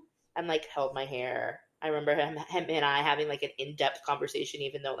and like held my hair. I remember him and I having like an in-depth conversation,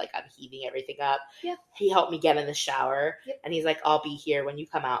 even though like I'm heaving everything up. Yeah. He helped me get in the shower and he's like, I'll be here when you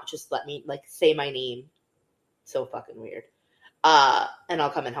come out. Just let me like say my name. So fucking weird. And I'll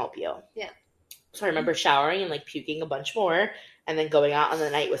come and help you. Yeah. So I remember showering and like puking a bunch more, and then going out on the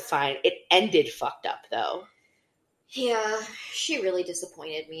night was fine. It ended fucked up though. Yeah, she really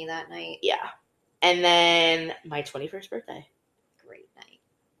disappointed me that night. Yeah. And then my 21st birthday. Great night.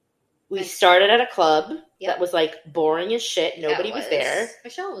 We started at a club Yep. that was like boring as shit. Nobody was there.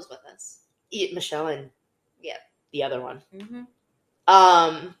 Michelle was with us. Michelle and the other one.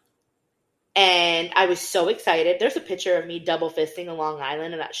 Mm-hmm. And I was so excited. There's a picture of me double fisting a Long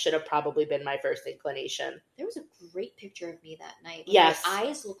Island, and that should have probably been my first inclination. There was a great picture of me that night. Yes. My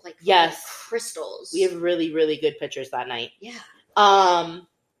eyes look like crystals. We have really, really good pictures that night. Yeah.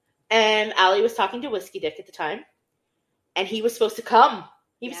 And Allie was talking to Whiskey Dick at the time, and he was supposed to come.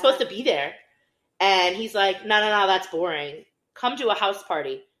 He was supposed to be there. And he's like, no, that's boring. Come to a house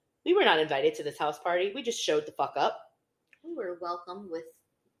party. We were not invited to this house party. We just showed the fuck up. We were welcomed with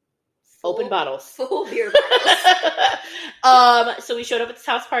open bottles. Full beer bottles. So we showed up at this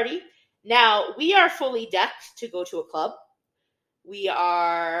house party. Now, we are fully decked to go to a club. We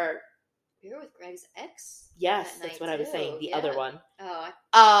were with Greg's ex? Yes, that's what I was saying. The other one. Oh.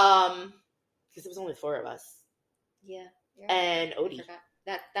 Because it was only 4 of us. Yeah. And Odie.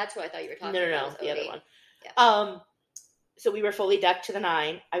 That's what I thought you were talking No, about. the other one. Yeah. So we were fully decked to the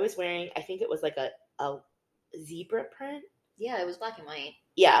 9. I was wearing, I think it was like a zebra print. Yeah, it was black and white.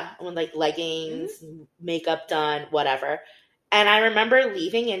 Yeah, with like leggings, makeup done, whatever. And I remember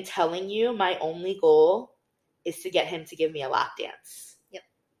leaving and telling you my only goal is to get him to give me a lap dance. Yep.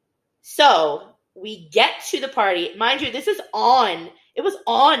 So we get to the party. Mind you, it was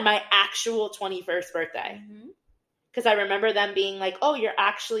on my actual 21st birthday. Because I remember them being like, oh, you're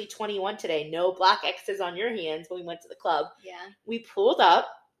actually 21 today. No black X's on your hands when we went to the club. Yeah. We pulled up.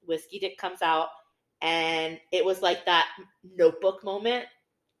 Whiskey Dick comes out. And it was like that Notebook moment.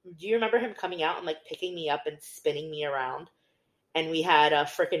 Do you remember him coming out and like picking me up and spinning me around? And we had a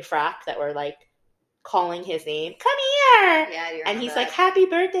frickin' frack that were like calling his name. Come here! Yeah, and he's like, happy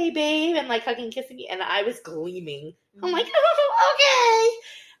birthday, babe. And like hugging, kissing me. And I was gleaming. I'm like, oh,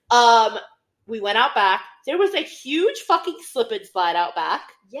 okay. We went out back. There was a huge fucking slip and slide out back.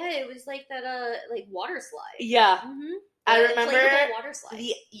 Yeah, it was like that like water slide. Yeah. Mm-hmm. I remember water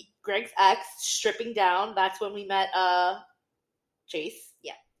slide. Greg's ex stripping down. That's when we met Chase.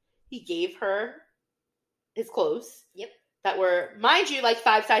 Yeah. He gave her his clothes. Yep. That were, mind you, like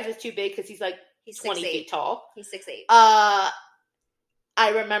 5 sizes too big because he's 20 feet tall. He's 6'8". I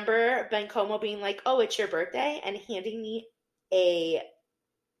remember Ben Como being like, oh, it's your birthday, and handing me a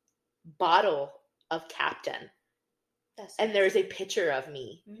bottle of Captain. And there's a picture of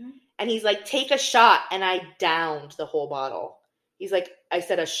me. Mm-hmm. And he's like, take a shot. And I downed the whole bottle. He's like, I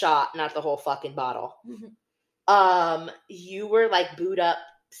said a shot, not the whole fucking bottle. Mm-hmm. You were like booed up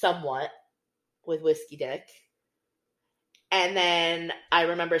somewhat with Whiskey Dick. And then I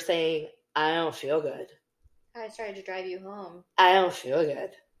remember saying, I don't feel good. I started to drive you home. I don't feel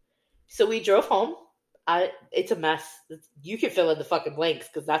good. So we drove home. It's a mess. You can fill in the fucking blanks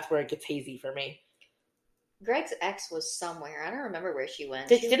because that's where it gets hazy for me. Greg's ex was somewhere. I don't remember where she went.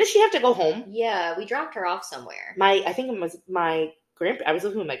 Didn't she have to go home? Yeah, we dropped her off somewhere. I think it was my I was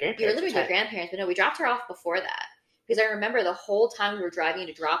living with my grandparents. You were living with your grandparents, but no, we dropped her off before that. Because I remember the whole time we were driving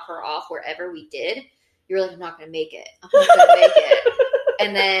to drop her off wherever we did, you were like, I'm not going to make it. I'm not going to make it.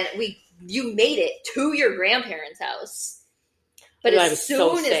 And then you made it to your grandparents' house. But as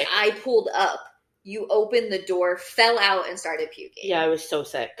soon as I pulled up, you opened the door, fell out, and started puking. Yeah, I was so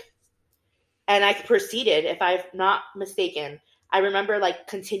sick. And I proceeded, if I'm not mistaken, I remember like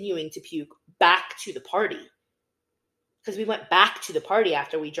continuing to puke back to the party. Because we went back to the party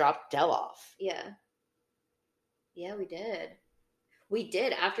after we dropped Del off. Yeah. Yeah, we did. We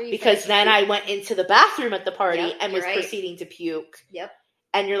did after you. Because then I went into the bathroom at the party and was proceeding to puke. Yep.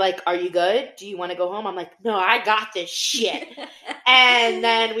 And you're like, are you good? Do you want to go home? I'm like, no, I got this shit. And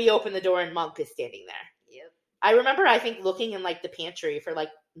then we open the door and Monk is standing there. Yep. I remember, I think, looking in like the pantry for like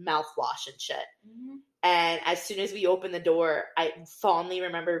mouthwash and shit. Mm-hmm. And as soon as we opened the door, I fondly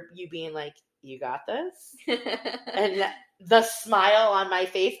remember you being like, you got this? And the smile on my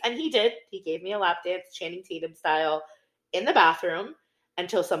face. And he did. He gave me a lap dance, Channing Tatum style, in the bathroom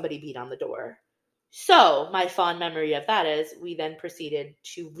until somebody beat on the door. So my fond memory of that is we then proceeded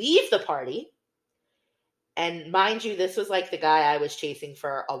to leave the party. And mind you, this was like the guy I was chasing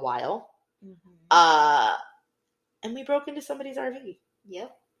for a while. Mm-hmm. And we broke into somebody's RV.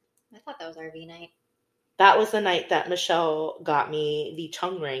 Yep. I thought that was RV night. That was the night that Michelle got me the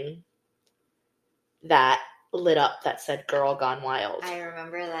tongue ring that lit up that said "Girl Gone Wild." I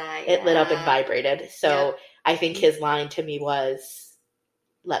remember that. It lit up and vibrated. So I think his line to me was,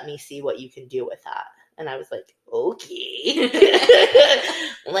 let me see what you can do with that. And I was like, okay.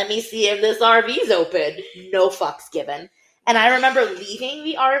 Let me see if this RV's open. No fucks given. And I remember leaving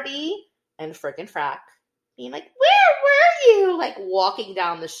the RV and frickin' frack being like, where were you? Like, walking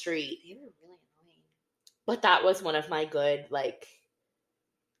down the street. They were really annoying. But that was one of my good, like,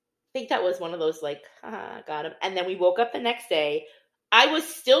 I think that was one of those, like, got him. And then we woke up the next day. I was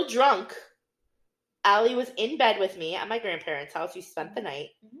still drunk. Allie was in bed with me at my grandparents' house. We spent the night.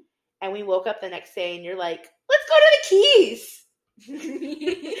 Mm-hmm. And we woke up the next day and you're like, let's go to the Keys.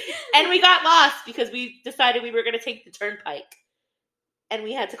 And we got lost because we decided we were going to take the turnpike. And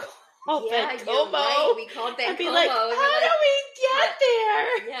we had to call Bencomo. Right. We called Bencomo. And be like, how do we get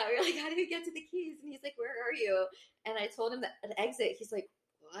there? Yeah, we were like, how do we get to the Keys? And he's like, where are you? And I told him an exit. He's like,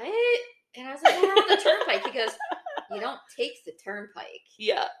 what? And I was like, we're on the turnpike. He goes, you don't take the turnpike.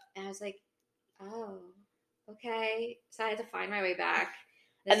 Yeah. And I was like, oh, okay. So I had to find my way back.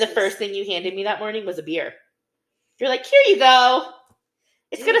 And the first thing you handed me that morning was a beer. You're like, here you go.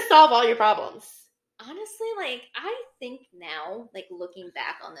 It's going to solve all your problems. Honestly, like, I think now, like, looking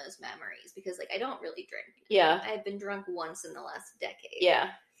back on those memories, because, like, I don't really drink now. Yeah. I've been drunk once in the last decade. Yeah.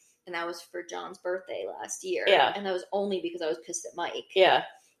 And that was for John's birthday last year. Yeah. And that was only because I was pissed at Mike. Yeah.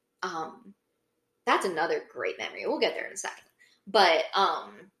 That's another great memory. We'll get there in a second. But,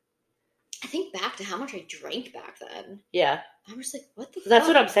 I think back to how much I drank back then. Yeah. I'm just like, what the fuck? That's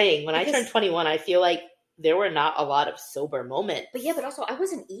what I'm saying. When I turned 21, I feel like there were not a lot of sober moments. But yeah, but also I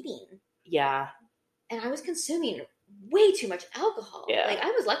wasn't eating. Yeah. And I was consuming way too much alcohol. Yeah. Like,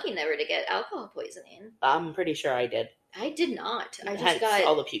 I was lucky never to get alcohol poisoning. I'm pretty sure I did. I did not. I just Hence got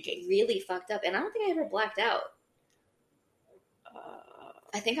all the puking. really fucked up. And I don't think I ever blacked out.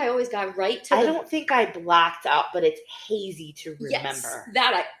 I think I always got right to I don't think I blacked out, but it's hazy to remember.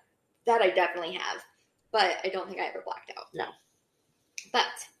 Yes, that I definitely have. But I don't think I ever blacked out. No. But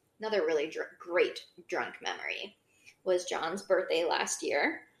another really great drunk memory was John's birthday last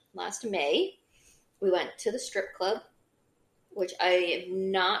May. We went to the strip club, which I have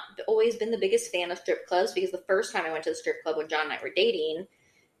not always been the biggest fan of strip clubs, because the first time I went to the strip club when John and I were dating,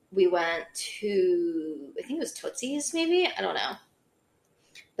 we went to, I think it was Tootsie's maybe? I don't know.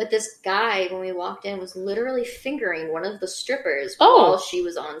 But this guy, when we walked in, was literally fingering one of the strippers while she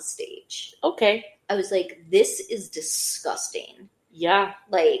was on stage. Okay. I was like, this is disgusting. Yeah.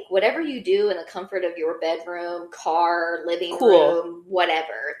 Like, whatever you do in the comfort of your bedroom, car, living room,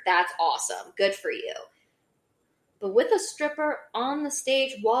 whatever, that's awesome. Good for you. But with a stripper on the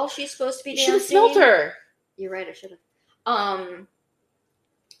stage while she's supposed to be dancing. You should have smelled her. You're right, I should have.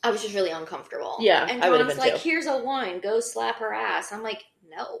 I was just really uncomfortable. Yeah, and John's like, here's a wine, go slap her ass. I'm like,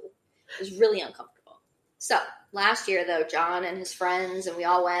 no. It was really uncomfortable. So, last year, though, John and his friends and we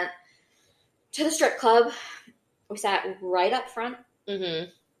all went to the strip club. We sat right up front. Mm-hmm.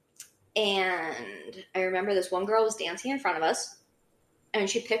 And I remember this one girl was dancing in front of us. And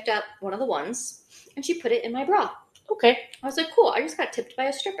she picked up one of the ones. And she put it in my bra. Okay. I was like, cool. I just got tipped by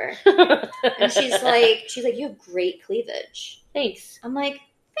a stripper. And she's like, you have great cleavage. Thanks. I'm like,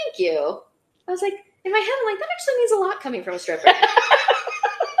 thank you. I was like, in my head, I'm like, that actually means a lot coming from a stripper.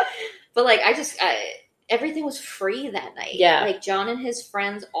 But like, everything was free that night. Yeah. Like, John and his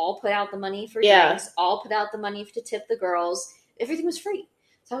friends all put out the money for drinks, all put out the money to tip the girls. Everything was free.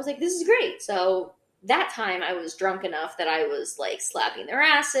 So I was like, this is great. So that time I was drunk enough that I was like slapping their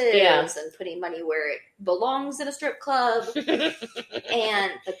asses and putting money where it belongs in a strip club.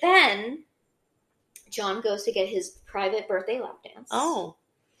 But then John goes to get his private birthday lap dance. Oh.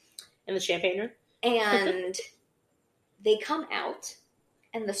 In the champagne room? And they come out.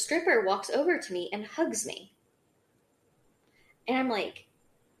 And the stripper walks over to me and hugs me. And I'm like,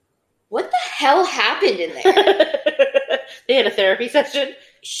 what the hell happened in there? They had a therapy session?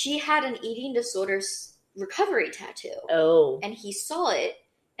 She had an eating disorders recovery tattoo. Oh. And he saw it.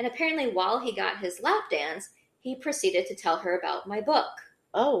 And apparently while he got his lap dance, he proceeded to tell her about my book.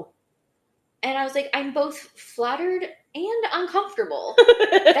 Oh. And I was like, I'm both flattered and uncomfortable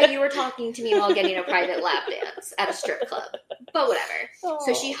that you were talking to me while getting a private lap dance at a strip club. But whatever. Oh,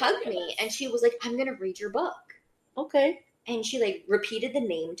 so she hugged me and she was like, I'm going to read your book. Okay. And she like repeated the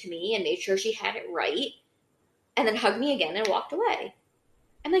name to me and made sure she had it right. And then hugged me again and walked away.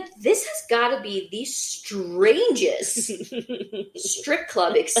 I'm like, this has got to be the strangest strip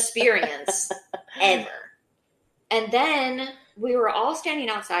club experience ever. And then we were all standing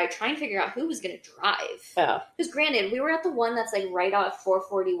outside trying to figure out who was going to drive. Yeah. Because granted, we were at the one that's like right off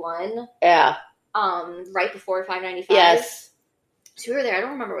 441. Yeah. Right before 595. Yes. So we were there. I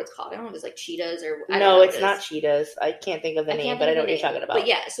don't remember what it's called. I don't know if it's like Cheetahs or... No, it's not Cheetahs. I can't think of the name, but I know what you're talking about. But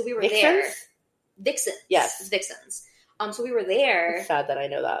yeah, so we were Vixens? there. Vixens. Yes. Vixens. So we were there. It's sad that I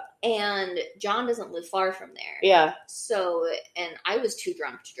know that. And John doesn't live far from there. Yeah. So, and I was too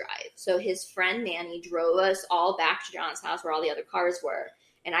drunk to drive. So his friend Manny drove us all back to John's house where all the other cars were.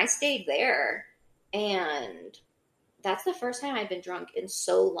 And I stayed there. And that's the first time I've been drunk in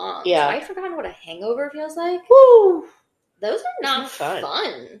so long. Yeah. So I've forgotten what a hangover feels like. Woo! Those are not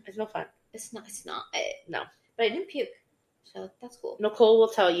fun. It's no fun. It's not. No. But I didn't puke. So that's cool. Nicole will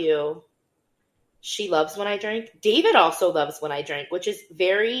tell you she loves when I drink. David also loves when I drink, which is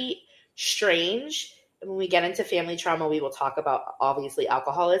very strange. When we get into family trauma, we will talk about, obviously,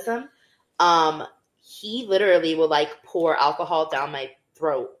 alcoholism. He literally will, like, pour alcohol down my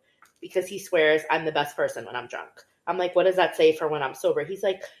throat because he swears I'm the best person when I'm drunk. I'm like, what does that say for when I'm sober? He's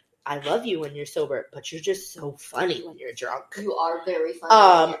like, I love you when you're sober, but you're just so funny when you're drunk. You are very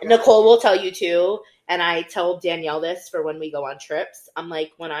funny. Nicole will tell you too, and I tell Danielle this for when we go on trips. I'm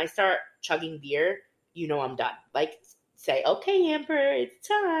like, when I start chugging beer, you know I'm done. Like, say, okay, Amber, it's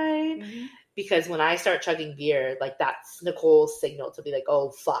time. Mm-hmm. Because when I start chugging beer, like, that's Nicole's signal to be like,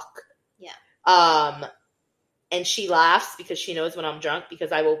 oh, fuck. Yeah. And she laughs because she knows when I'm drunk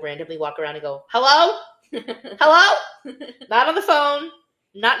because I will randomly walk around and go, hello? Hello? Not on the phone.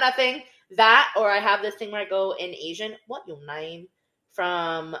 Not nothing. That, or I have this thing where I go in Asian, what your name?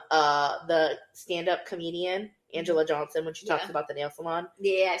 From the stand-up comedian, Angela Johnson, when she talks about the nail salon.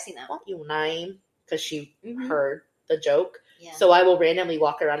 Yeah, I've seen that. What your name? Because she heard the joke. Yeah. So I will randomly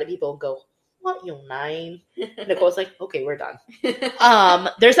walk around to people and go, what your name? Nicole's like, okay, we're done.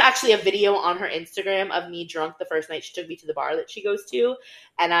 There's actually a video on her Instagram of me drunk the first night she took me to the bar that she goes to,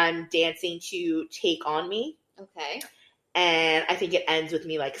 and I'm dancing to Take On Me. Okay. And I think it ends with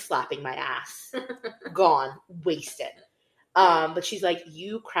me, like, slapping my ass. Gone. Wasted. But she's like,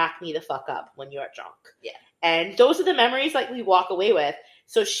 you crack me the fuck up when you're drunk. Yeah. And those are the memories, like, we walk away with.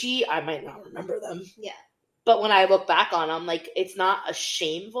 So I might not remember them. Yeah. But when I look back on them, like, it's not a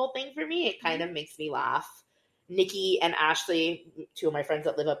shameful thing for me. It kind of makes me laugh. Nikki and Ashley, two of my friends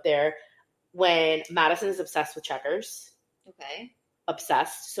that live up there, when Madison is obsessed with checkers. Okay.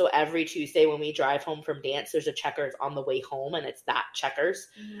 Obsessed. So every Tuesday when we drive home from dance, there's a Checkers on the way home, and it's that Checkers.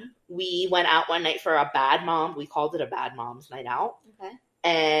 Mm-hmm. We went out one night for a Bad Mom. We called it a Bad Mom's night out. Okay.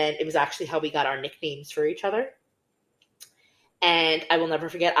 And it was actually how we got our nicknames for each other. And I will never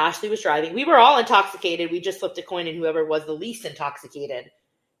forget, Ashley was driving. We were all intoxicated. We just flipped a coin, and whoever was the least intoxicated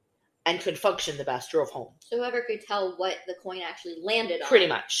and could function the best drove home. So whoever could tell what the coin actually landed on. Pretty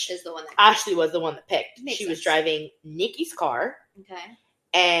much. Is the one that Ashley was the one that picked. Makes she sense. was driving Nikki's car. Okay.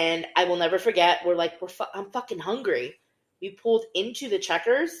 And I will never forget, we're like, I'm fucking hungry. We pulled into the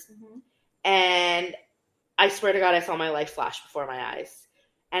Checkers, and I swear to God, I saw my life flash before my eyes.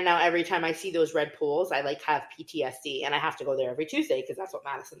 And now every time I see those red pools, I, like, have PTSD, and I have to go there every Tuesday because that's what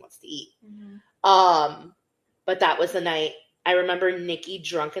Madison wants to eat. Mm-hmm. But that was the night. I remember Nikki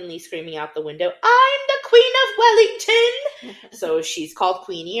drunkenly screaming out the window, I'm the Queen of Wellington! So she's called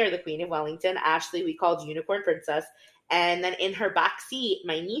Queenie, or the Queen of Wellington. Ashley, we called Unicorn Princess. And then in her back seat,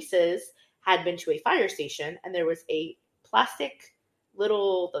 my nieces had been to a fire station, and there was a plastic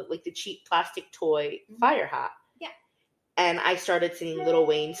little, like the cheap plastic toy fire hat. Yeah. And I started singing Lil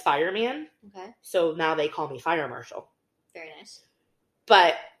Wayne's Fireman. Okay. So now they call me Fire Marshal. Very nice.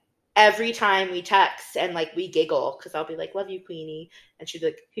 But every time we text and, like, we giggle, because I'll be like, love you, Queenie. And she'd be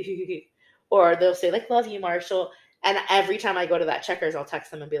like, or they'll say, like, love you, Marshall. And every time I go to that Checkers, I'll text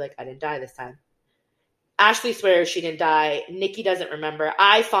them and be like, I didn't die this time. Ashley swears she didn't die. Nikki doesn't remember.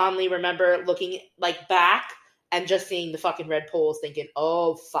 I fondly remember looking, like, back and just seeing the fucking red poles thinking,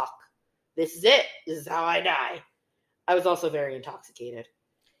 oh, fuck. This is it. This is how I die. I was also very intoxicated.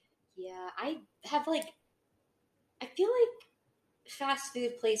 Yeah, I have, like, I feel like fast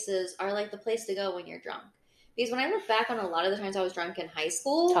food places are, like, the place to go when you're drunk. Because when I look back on a lot of the times I was drunk in high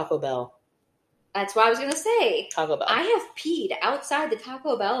school. Taco Bell. That's what I was going to say. Taco Bell. I have peed outside the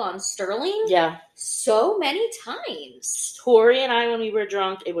Taco Bell on Sterling. Yeah. So many times. Tori and I, when we were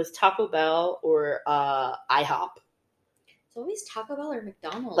drunk, it was Taco Bell or IHOP. It's always Taco Bell or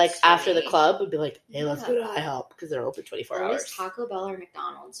McDonald's. Like, after the club, we'd be like, hey, let's go to IHOP, because they're open 24 hours. Always Taco Bell or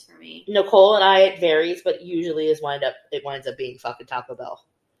McDonald's for me. Nicole and I, it varies, but usually it winds up being fucking Taco Bell.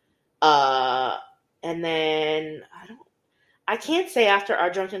 And then, I can't say after our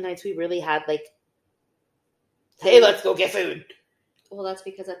drunken nights we really had, like, hey, let's go get food. Well, that's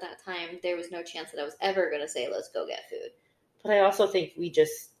because at that time, there was no chance that I was ever going to say, let's go get food. But I also think we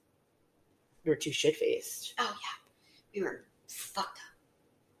were too shit-faced. Oh, yeah. We were fucked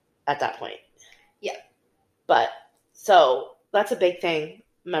up. At that point. Yeah. But, so, that's a big thing.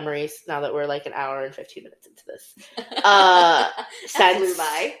 Memories, now that we're like an hour and 15 minutes into this. Scents, flew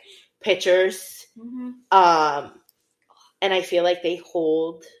by. Pictures. Mm-hmm. And I feel like they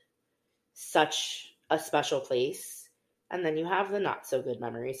hold such a special place. And then you have the not so good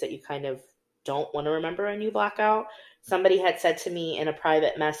memories that you kind of don't want to remember when you black out. Somebody had said to me in a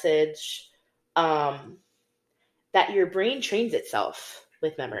private message that your brain trains itself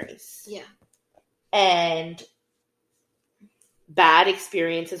with memories. Yeah. And bad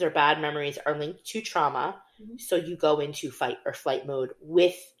experiences or bad memories are linked to trauma. Mm-hmm. So you go into fight or flight mode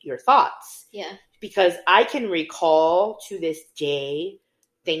with your thoughts. Yeah. Because I can recall to this day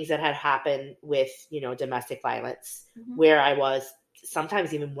things that had happened with, domestic violence, mm-hmm. where I was,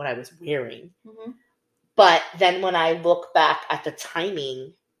 sometimes even what I was wearing. Mm-hmm. But then when I look back at the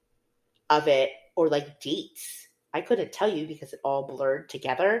timing of it, or like dates, I couldn't tell you because it all blurred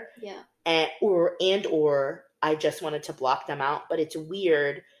together. Yeah. Or I just wanted to block them out. But it's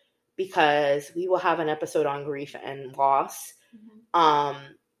weird because we will have an episode on grief and loss. Mm-hmm.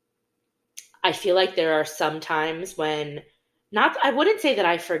 I feel like there are some times when I wouldn't say that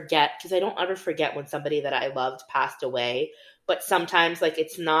I forget, because I don't ever forget when somebody that I loved passed away, but sometimes like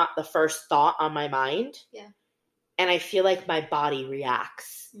it's not the first thought on my mind. Yeah. And I feel like my body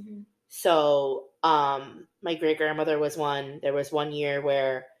reacts. Mm-hmm. So, my great grandmother was one. There was one year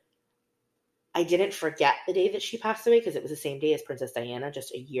where I didn't forget the day that she passed away because it was the same day as Princess Diana,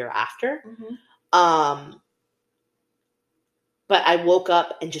 just a year after. Mm-hmm. But I woke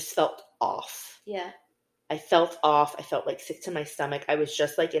up and just felt off. Yeah. I felt off. I felt like sick to my stomach. I was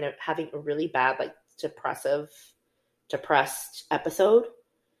just like having a really bad, like depressed episode.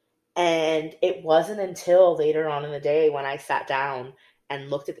 And it wasn't until later on in the day when I sat down and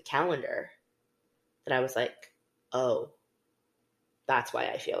looked at the calendar that I was like, oh, that's why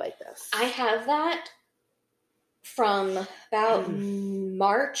I feel like this. I have that from about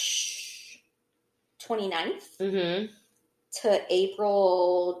March 29th mm-hmm. to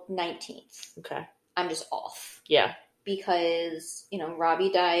April 19th. Okay. I'm just off. Yeah. Because,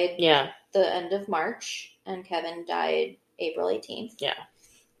 Robbie died the end of March and Kevin died April 18th. Yeah.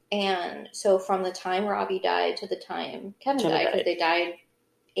 And so from the time Robbie died to the time Kevin died, because they died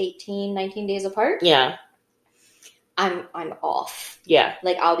 19 days apart. Yeah. I'm off. Yeah.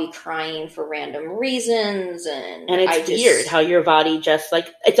 Like, I'll be crying for random reasons, and it's weird how your body just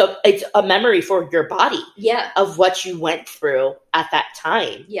like it's a memory for your body. Yeah. Of what you went through at that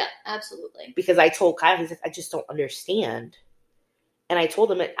time. Yeah, absolutely. Because I told Kyle, he's like, I just don't understand. And I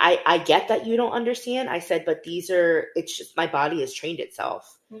told him, I get that you don't understand. I said, but it's just my body has trained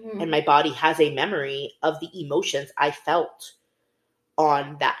itself. Mm-hmm. And my body has a memory of the emotions I felt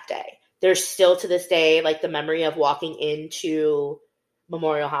on that day. There's still to this day, like the memory of walking into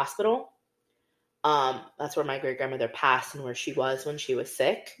Memorial Hospital. That's where my great grandmother passed and where she was when she was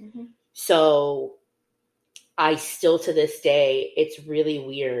sick. Mm-hmm. So I still to this day, it's really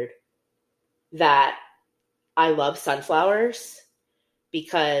weird that I love sunflowers,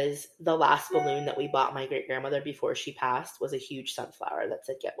 because the last balloon that we bought my great grandmother before she passed was a huge sunflower that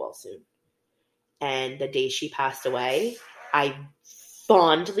said "Get well soon." And the day she passed away, I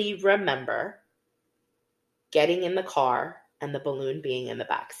fondly remember getting in the car and the balloon being in the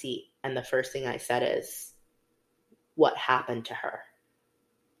back seat. And the first thing I said is, what happened to her?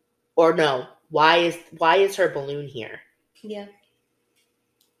 Or no, why is her balloon here? Yeah.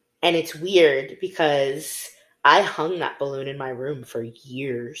 And it's weird because I hung that balloon in my room for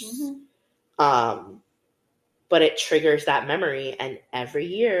years. Mm-hmm. But it triggers that memory. And every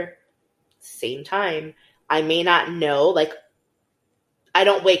year, same time, I may not know, like, I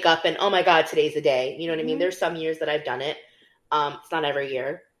don't wake up and, oh my God, today's the day. You know what I mean? There's some years that I've done it. It's not every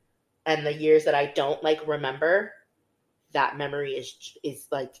year. And the years that I don't remember, that memory is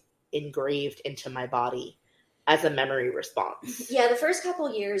like engraved into my body as a memory response. Yeah. The first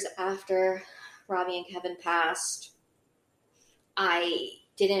couple years after Robbie and Kevin passed, I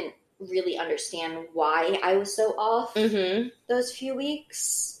didn't really understand why I was so off those few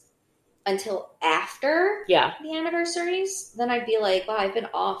weeks. Until after the anniversaries, then I'd be like, wow, I've been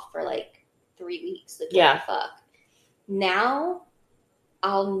off for like 3 weeks. Like, what the fuck? Now,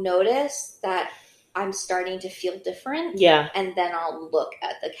 I'll notice that I'm starting to feel different. Yeah. And then I'll look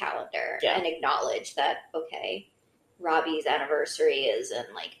at the calendar and acknowledge that, okay, Robbie's anniversary is in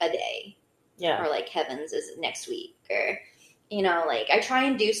like a day. Yeah. Or like Kevin's is next week. Or, like I try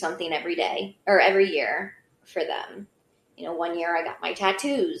and do something every day or every year for them. 1 year I got my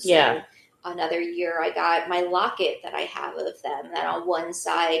tattoos. Yeah. And another year I got my locket that I have of them that on one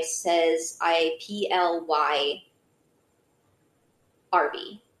side says IPLY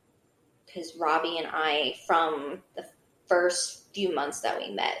RB. Because Robbie and I, from the first few months that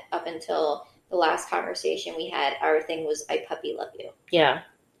we met up until the last conversation we had, our thing was I puppy love you. Yeah.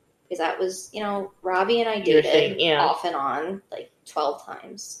 because that was, Robbie and I Your dated thing, yeah. off and on like 12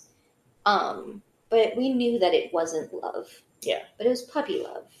 times. But we knew that it wasn't love. Yeah. But it was puppy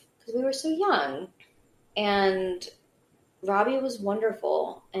love because we were so young. And Robbie was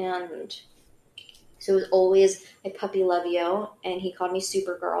wonderful. And so it was always a puppy love you. And he called me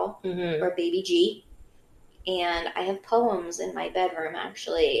Supergirl or Baby G. And I have poems in my bedroom,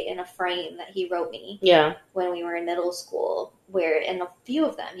 actually, in a frame that he wrote me when we were in middle school, where in a few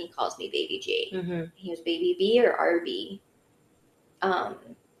of them he calls me Baby G. He was Baby B or RB.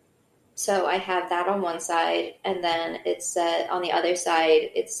 So I have that on one side, and then it said on the other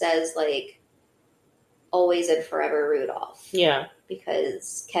side, it says like always and forever Rudolph. Yeah.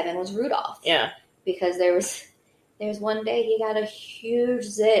 Because Kevin was Rudolph. Yeah. Because there was one day he got a huge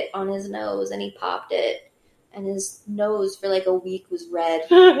zit on his nose and he popped it, and his nose for like a week was red.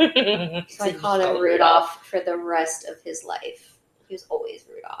 So I called him Rudolph for the rest of his life. He was always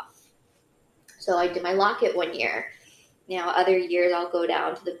Rudolph. So I did my locket one year. Other years I'll go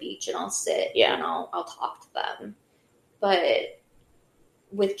down to the beach and I'll sit and I'll talk to them. But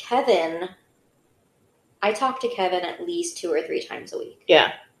with Kevin, I talk to Kevin at least 2 or 3 times a week.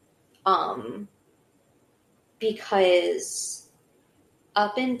 Yeah. Because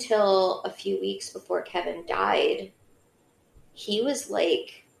up until a few weeks before Kevin died, he was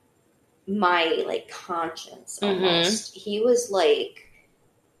like my like conscience almost. He was like,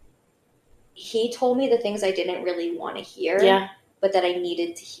 he told me the things I didn't really want to hear, but that I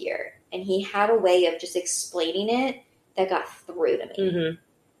needed to hear. And he had a way of just explaining it that got through to me.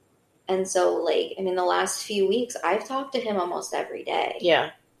 And so, like, I mean, the last few weeks, I've talked to him almost every day.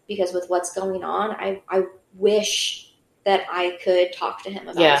 Yeah. Because with what's going on, I wish that I could talk to him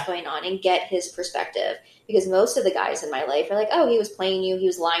about what's going on and get his perspective. Because most of the guys in my life are like, oh, he was playing you, he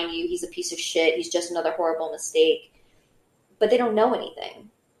was lying to you, he's a piece of shit, he's just another horrible mistake. But they don't know anything.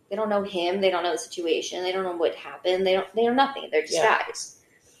 They don't know him. They don't know the situation. They don't know what happened. They know nothing. They're just guys.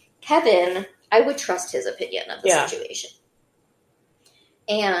 Kevin, I would trust his opinion of the situation.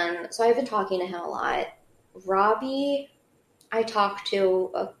 And so I've been talking to him a lot. Robbie, I talk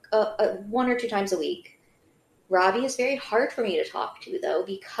to 1 or 2 times a week. Robbie is very hard for me to talk to, though,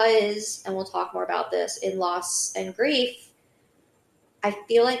 because, and we'll talk more about this, in loss and grief, I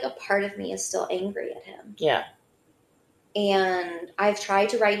feel like a part of me is still angry at him. Yeah. And I've tried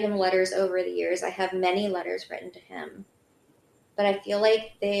to write him letters over the years. I have many letters written to him. But I feel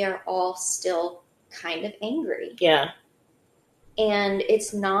like they are all still kind of angry. Yeah. And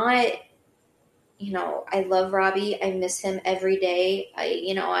it's not, I love Robbie. I miss him every day.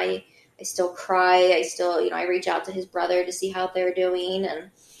 I still cry. I still, I reach out to his brother to see how they're doing.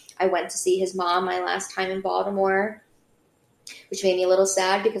 And I went to see his mom my last time in Baltimore, which made me a little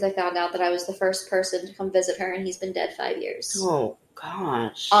sad because I found out that I was the first person to come visit her, and he's been dead 5 years. Oh,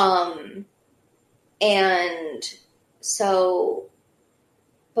 gosh. And so,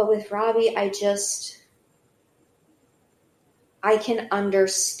 but with Robbie, I can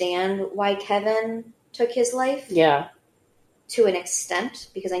understand why Kevin took his life. Yeah. To an extent,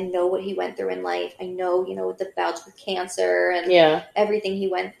 because I know what he went through in life. I know, the bouts with cancer and everything he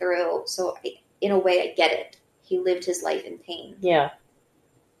went through. So in a way, I get it. He lived his life in pain. Yeah.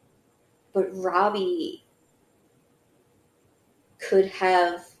 But Robbie could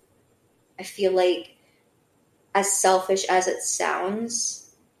have, I feel like, as selfish as it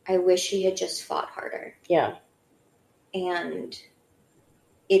sounds, I wish he had just fought harder. Yeah. And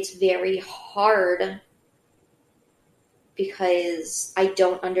it's very hard because I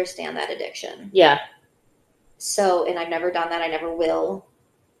don't understand that addiction. Yeah. So, and I've never done that. I never will.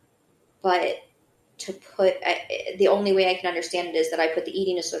 But the only way I can understand it is that I put the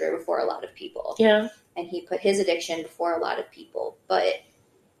eating disorder before a lot of people. Yeah. And he put his addiction before a lot of people. But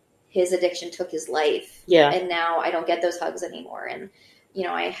his addiction took his life. Yeah. And now I don't get those hugs anymore. And,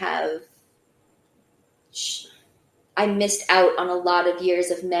 I missed out on a lot of years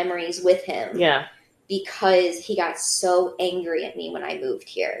of memories with him. Yeah. Because he got so angry at me when I moved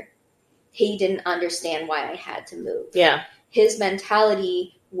here. He didn't understand why I had to move. Yeah. His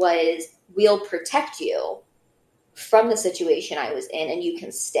mentality was, we'll protect you from the situation I was in and you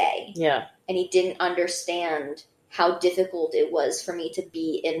can stay. Yeah. And he didn't understand how difficult it was for me to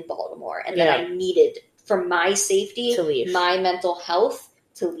be in Baltimore and that I needed, for my safety, to leave. My mental health,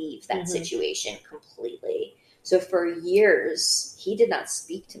 to leave that situation completely. So for years, he did not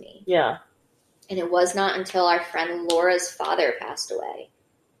speak to me. Yeah. And it was not until our friend Laura's father passed away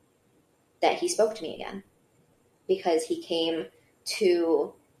that he spoke to me again. Because he came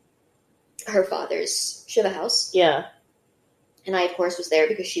to her father's Shiva house. Yeah. And I, of course, was there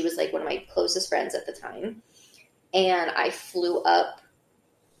because she was like one of my closest friends at the time. And I flew up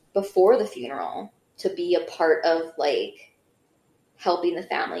before the funeral to be a part of like helping the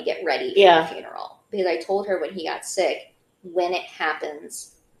family get ready for the funeral. Because I told her when he got sick, when it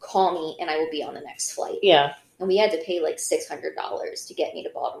happens, call me and I will be on the next flight. Yeah. And we had to pay like $600 to get me to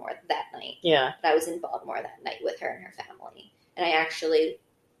Baltimore that night. Yeah. But I was in Baltimore that night with her and her family. And I actually,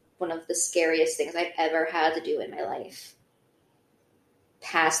 one of the scariest things I've ever had to do in my life,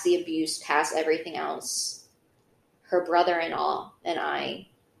 past the abuse, past everything else, her brother-in-law and I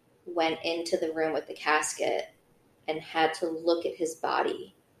went into the room with the casket and had to look at his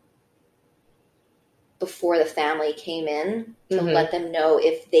body before the family came in to let them know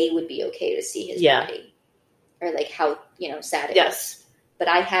if they would be okay to see his body. Or like how, sad it was. But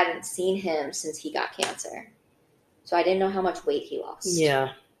I hadn't seen him since he got cancer. So I didn't know how much weight he lost.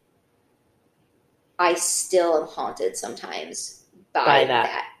 Yeah. I still am haunted sometimes by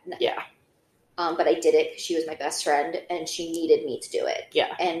that. Yeah. But I did it because she was my best friend and she needed me to do it.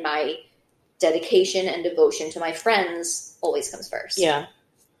 Yeah. And my dedication and devotion to my friends always comes first. Yeah.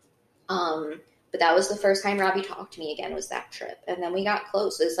 But that was the first time Robbie talked to me again, was that trip. And then we got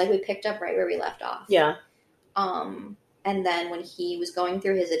close. It's like we picked up right where we left off. Yeah. And then when he was going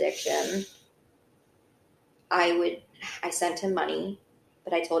through his addiction, I sent him money,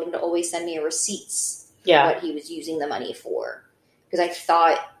 but I told him to always send me receipts for what he was using the money for. Because I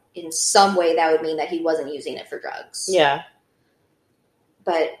thought in some way that would mean that he wasn't using it for drugs. Yeah.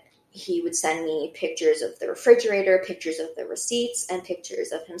 But he would send me pictures of the refrigerator, pictures of the receipts, and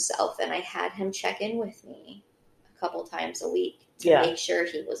pictures of himself. And I had him check in with me a couple times a week to make sure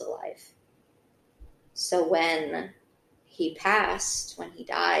he was alive. So when he passed, when he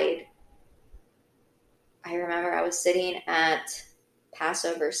died, I remember I was sitting at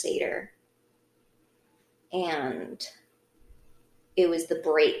Passover Seder, and it was the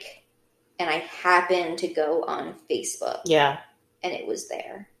break, and I happened to go on Facebook. Yeah. And it was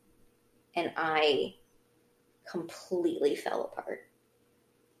there. And I completely fell apart.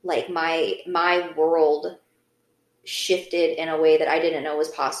 Like my world shifted in a way that I didn't know was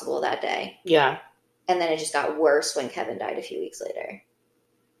possible that day. Yeah. And then it just got worse when Kevin died a few weeks later.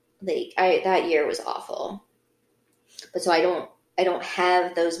 Like that year was awful. But so I don't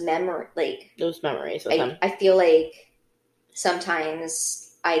have those those memories with him. I feel like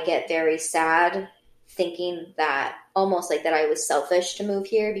sometimes I get very sad thinking that almost like that I was selfish to move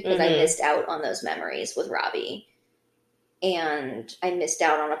here because I missed out on those memories with Robbie. And I missed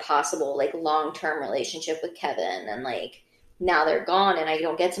out on a possible like long-term relationship with Kevin, and like now they're gone and I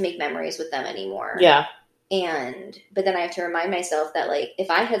don't get to make memories with them anymore. Yeah. But then I have to remind myself that like if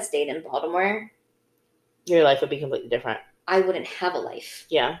I had stayed in Baltimore, your life would be completely different. I wouldn't have a life.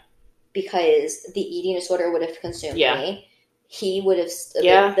 Yeah. Because the eating disorder would have consumed me. He would have,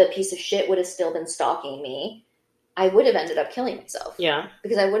 the piece of shit would have still been stalking me. I would have ended up killing myself. Yeah.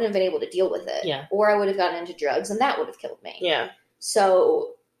 Because I wouldn't have been able to deal with it. Yeah. Or I would have gotten into drugs and that would have killed me. Yeah.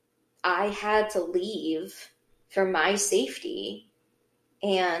 So I had to leave for my safety.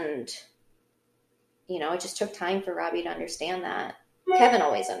 And, it just took time for Robbie to understand that. Kevin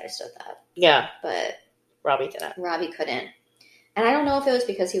always understood that. Yeah. But Robbie didn't. Robbie couldn't. And I don't know if it was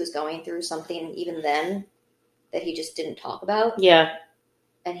because he was going through something even then that he just didn't talk about. Yeah.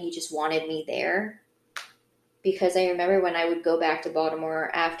 And he just wanted me there. Because I remember when I would go back to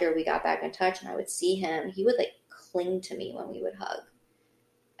Baltimore after we got back in touch and I would see him, he would like cling to me when we would hug.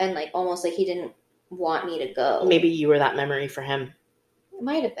 And like almost like he didn't want me to go. Maybe you were that memory for him. It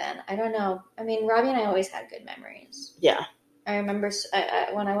might have been. I don't know. I mean, Robbie and I always had good memories. Yeah. I remember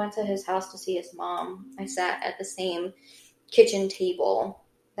when I went to his house to see his mom, I sat at the same kitchen table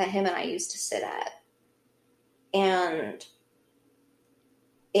that him and I used to sit at. And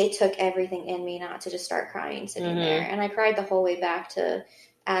it took everything in me not to just start crying sitting there. And I cried the whole way back to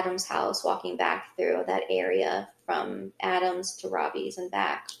Adam's house, walking back through that area from Adam's to Robbie's and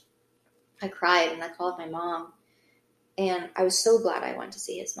back. I cried and I called my mom. And I was so glad I went to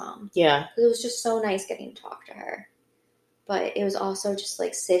see his mom. Yeah. It was just so nice getting to talk to her. But it was also just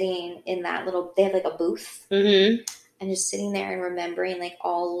like sitting in that they had like a booth. And just sitting there and remembering like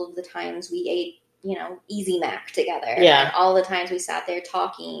all of the times we ate, Easy Mac together. Yeah. And all the times we sat there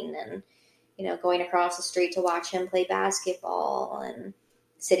talking and, going across the street to watch him play basketball and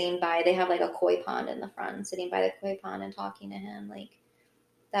sitting by, they have like a koi pond in the front, sitting by the koi pond and talking to him. Like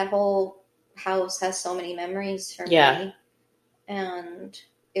that whole house has so many memories for me. And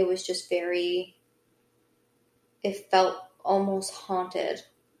it was just it felt almost haunted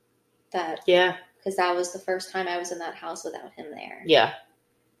because that was the first time I was in that house without him there. Yeah.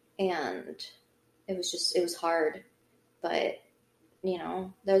 And it was hard, but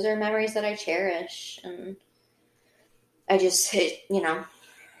those are memories that I cherish. And I just,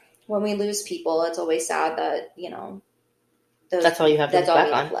 when we lose people, it's always sad that, you know, that's all you have to that's look all back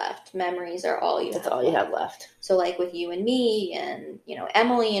we on. have left. Memories are all you That's have all left. you have left. So like with you and me and, you know,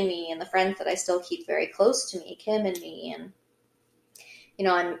 Emily and me and the friends that I still keep very close to me, Kim and me, and, you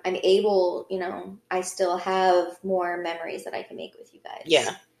know, I'm able, you know, I still have more memories that I can make with you guys.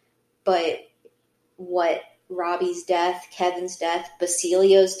 Yeah. But what Robbie's death, Kevin's death,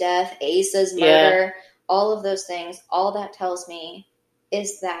 Basilio's death, Asa's murder, all of those things, all that tells me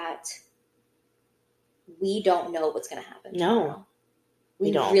is that we don't know what's going to happen tomorrow.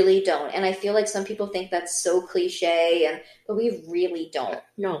 We don't. Really don't. And I feel like some people think that's so cliche, but we really don't.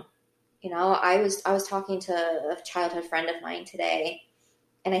 No. You know, I was talking to a childhood friend of mine today,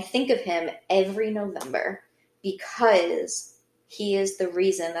 and I think of him every November because he is the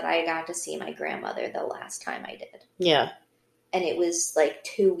reason that I got to see my grandmother the last time I did. Yeah. And it was like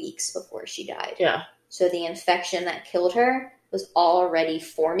 2 weeks before she died. Yeah. So the infection that killed her was already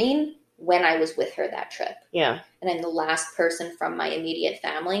forming when I was with her that trip. Yeah. And I'm the last person from my immediate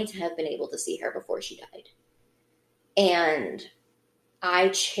family to have been able to see her before she died. And I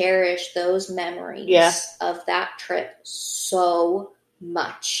cherish those memories of that trip so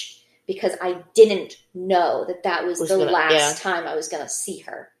much because I didn't know that was the last time I was going to see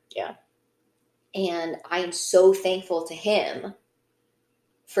her. Yeah. And I am so thankful to him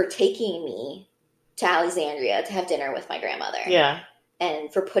for taking me to Alexandria to have dinner with my grandmother. Yeah.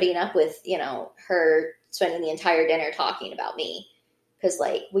 And for putting up with, you know, her spending the entire dinner talking about me. Because,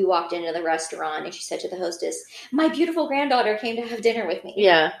 like, we walked into the restaurant and she said to the hostess, my beautiful granddaughter came to have dinner with me.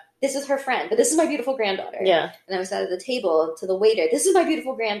 Yeah. This is her friend, but this is my beautiful granddaughter. Yeah. And I was at the table to the waiter. This is my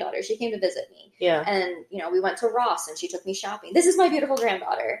beautiful granddaughter. She came to visit me. Yeah. And, you know, we went to Ross and she took me shopping. This is my beautiful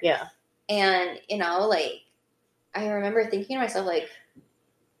granddaughter. Yeah. And, you know, like, I remember thinking to myself, like,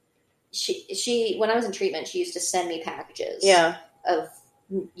 she when I was in treatment, she used to send me packages of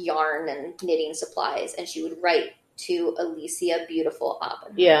yarn and knitting supplies, and she would write to Alicia Beautiful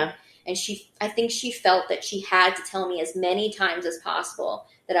Oppenheimer. Yeah. And I think she felt that she had to tell me as many times as possible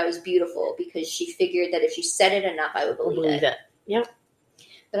that I was beautiful because she figured that if she said it enough, I would believe it. Yep.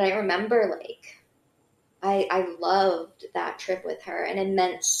 But I remember, like, I loved that trip with her, and it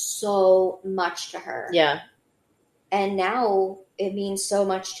meant so much to her. Yeah. And now it means so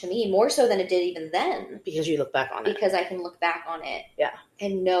much to me, more so than it did even then. Because you look back on it. Because I can look back on it. Yeah.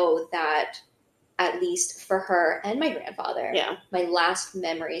 And know that, at least for her and my grandfather, my last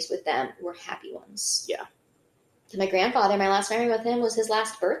memories with them were happy ones. Yeah. My grandfather, my last memory with him was his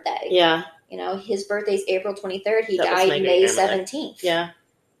last birthday. Yeah. You know, his birthday's April 23rd. He died May 17th. Yeah.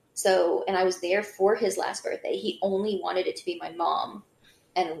 So, and I was there for his last birthday. He only wanted it to be my mom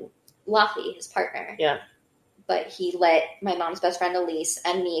and Laffy, his partner. Yeah. But he let my mom's best friend Elise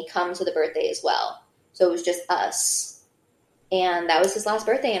and me come to the birthday as well. So it was just us. And that was his last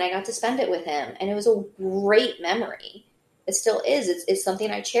birthday, and I got to spend it with him. And it was a great memory. It still is. It's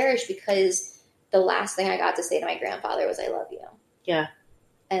something I cherish because the last thing I got to say to my grandfather was, I love you. Yeah.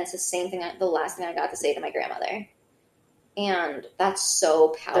 And it's the same thing, the last thing I got to say to my grandmother. And that's so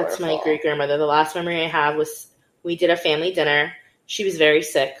powerful. That's my great-grandmother. The last memory I have was we did a family dinner. She was very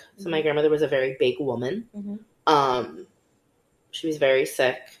sick. So my grandmother was a very big woman. Mm-hmm. She was very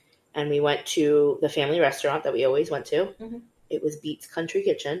sick. And we went to the family restaurant that we always went to. Mm-hmm. It was Beats Country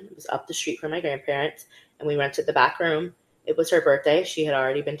Kitchen. It was up the street from my grandparents. And we rented the back room. It was her birthday. She had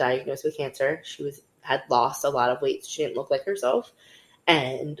already been diagnosed with cancer. She had lost a lot of weight. So she didn't look like herself.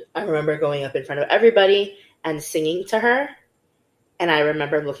 And I remember going up in front of everybody and singing to her. And I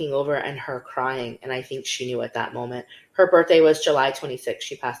remember looking over and her crying. And I think she knew at that moment. Her birthday was July 26th.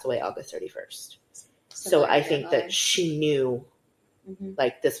 She passed away August 31st. So I think that she knew,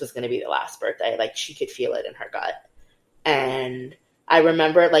 like, this was going to be the last birthday. Like, she could feel it in her gut. And I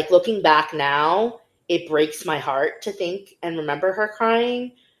remember, like, looking back now, it breaks my heart to think and remember her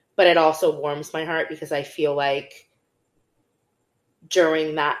crying. But it also warms my heart because I feel like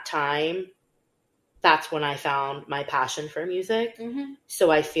during that time, that's when I found my passion for music. Mm-hmm. So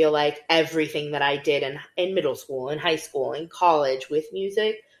I feel like everything that I did in middle school, in high school, in college with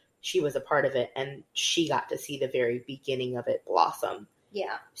music, she was a part of it. And she got to see the very beginning of it blossom.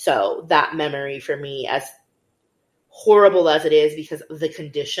 Yeah. So that memory for me, as horrible as it is because of the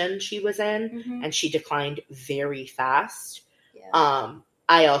condition she was in, and she declined very fast,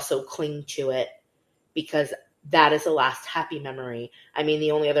 I also cling to it because that is the last happy memory. I mean,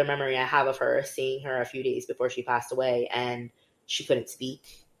 the only other memory I have of her is seeing her a few days before she passed away, and she couldn't speak.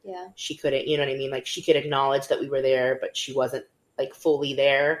 Yeah. She couldn't, you know what I mean? Like, she could acknowledge that we were there, but she wasn't, like, fully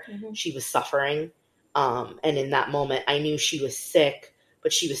there. Mm-hmm. She was suffering. And in that moment, I knew she was sick,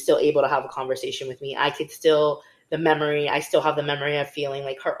 but she was still able to have a conversation with me. I could still the memory. I still have the memory of feeling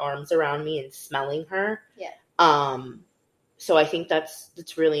like her arms around me and smelling her. Yeah. So I think that's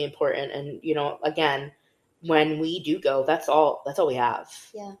really important. And, you know, again, when we do go, that's all we have.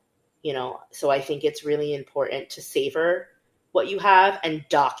 Yeah. You know, so I think it's really important to savor what you have and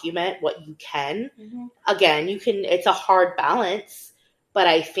document what you can. Mm-hmm. Again, it's a hard balance, but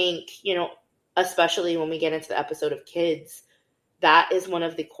I think, you know, especially when we get into the episode of kids, that is one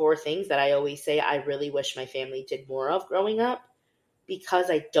of the core things that I always say I really wish my family did more of growing up, because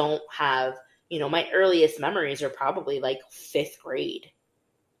I don't have, you know, my earliest memories are probably like 5th grade.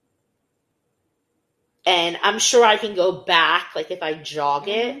 And I'm sure I can go back, like if I jog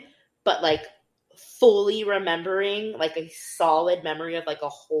it, but like fully remembering like a solid memory of like a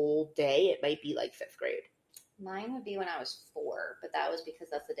whole day, it might be like 5th grade. Mine would be when I was 4, but that was because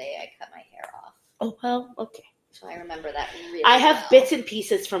that's the day I cut my hair off. Oh, well, okay. So I remember that really I have well. bits and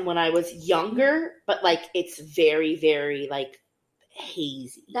pieces from when I was younger, but like it's very, very like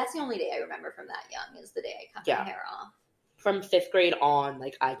hazy. That's the only day I remember from that young, is the day I cut my hair off. From 5th grade on,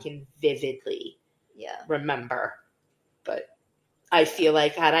 like I can vividly remember. But I feel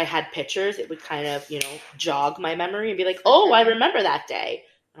like had I had pictures, it would kind of, you know, jog my memory and be like, oh, I remember that day.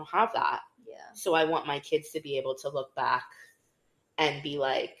 I don't have that. Yeah. So I want my kids to be able to look back and be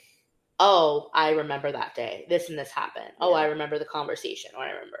like, oh, I remember that day. This and this happened. Yeah. Oh, I remember the conversation. Or I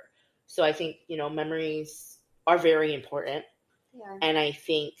remember. So I think, you know, memories are very important. Yeah. And I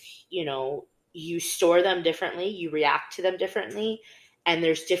think, you know, you store them differently. You react to them differently. And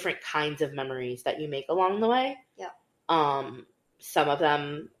there's different kinds of memories that you make along the way. Yeah. Some of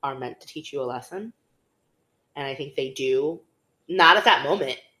them are meant to teach you a lesson. And I think they do. Not at that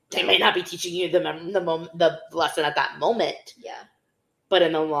moment. They may not be teaching you the lesson at that moment. Yeah. But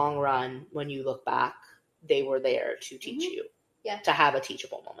in the long run, when you look back, they were there to teach you. Yeah. To have a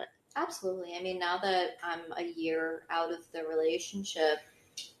teachable moment. Absolutely. I mean, now that I'm a year out of the relationship,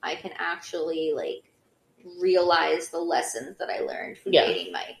 I can actually, like, realize the lessons that I learned from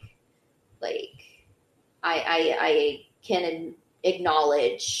dating Mike. Like, I can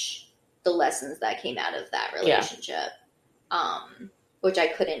acknowledge the lessons that came out of that relationship, which I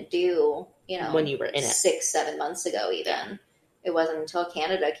couldn't do, you know, when you were in it 6-7 months ago. Even it wasn't until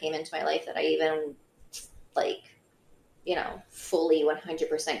Canada came into my life that I even, like, you know, fully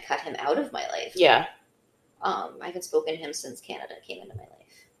 100% cut him out of my life. Yeah. I haven't spoken to him since Canada came into my life.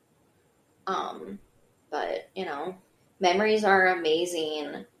 But, you know, memories are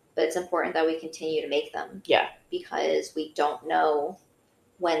amazing, but it's important that we continue to make them. Yeah. Because we don't know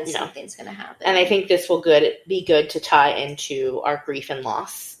when something's going to happen. And I think this will be good to tie into our grief and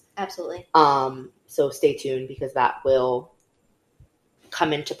loss. Absolutely. So stay tuned, because that will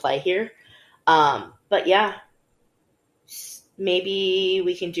come into play here. But yeah, maybe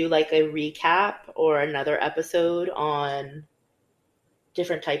we can do like a recap or another episode on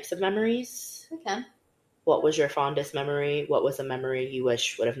different types of memories. We can. What was your fondest memory? What was a memory you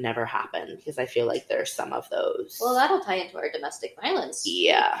wish would have never happened? Because I feel like there's some of those. Well, that'll tie into our domestic violence.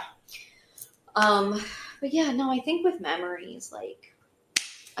 Yeah. But yeah, no, I think with memories, like,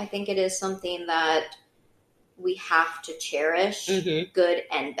 I think it is something that we have to cherish, good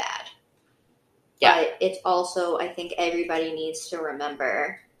and bad. Yeah. But it's also, I think everybody needs to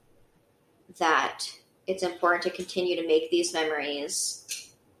remember that it's important to continue to make these memories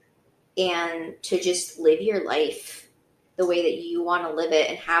and to just live your life the way that you want to live it,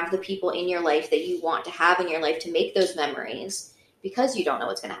 and have the people in your life that you want to have in your life to make those memories, because you don't know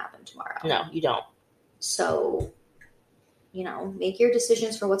what's going to happen tomorrow. No, you don't. So, you know, make your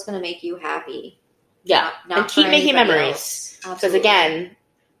decisions for what's going to make you happy. Yeah. And keep making memories. Because again,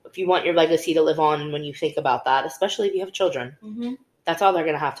 if you want your legacy to live on when you think about that, especially if you have children, that's all they're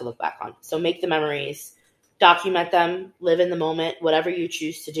going to have to look back on. So make the memories, document them, live in the moment, whatever you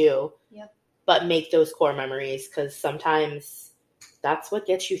choose to do. Yep. But make those core memories, because sometimes that's what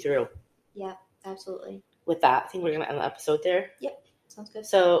gets you through. Yeah, absolutely. With that, I think we're going to end the episode there. Yep, sounds good.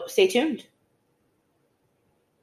 So stay tuned.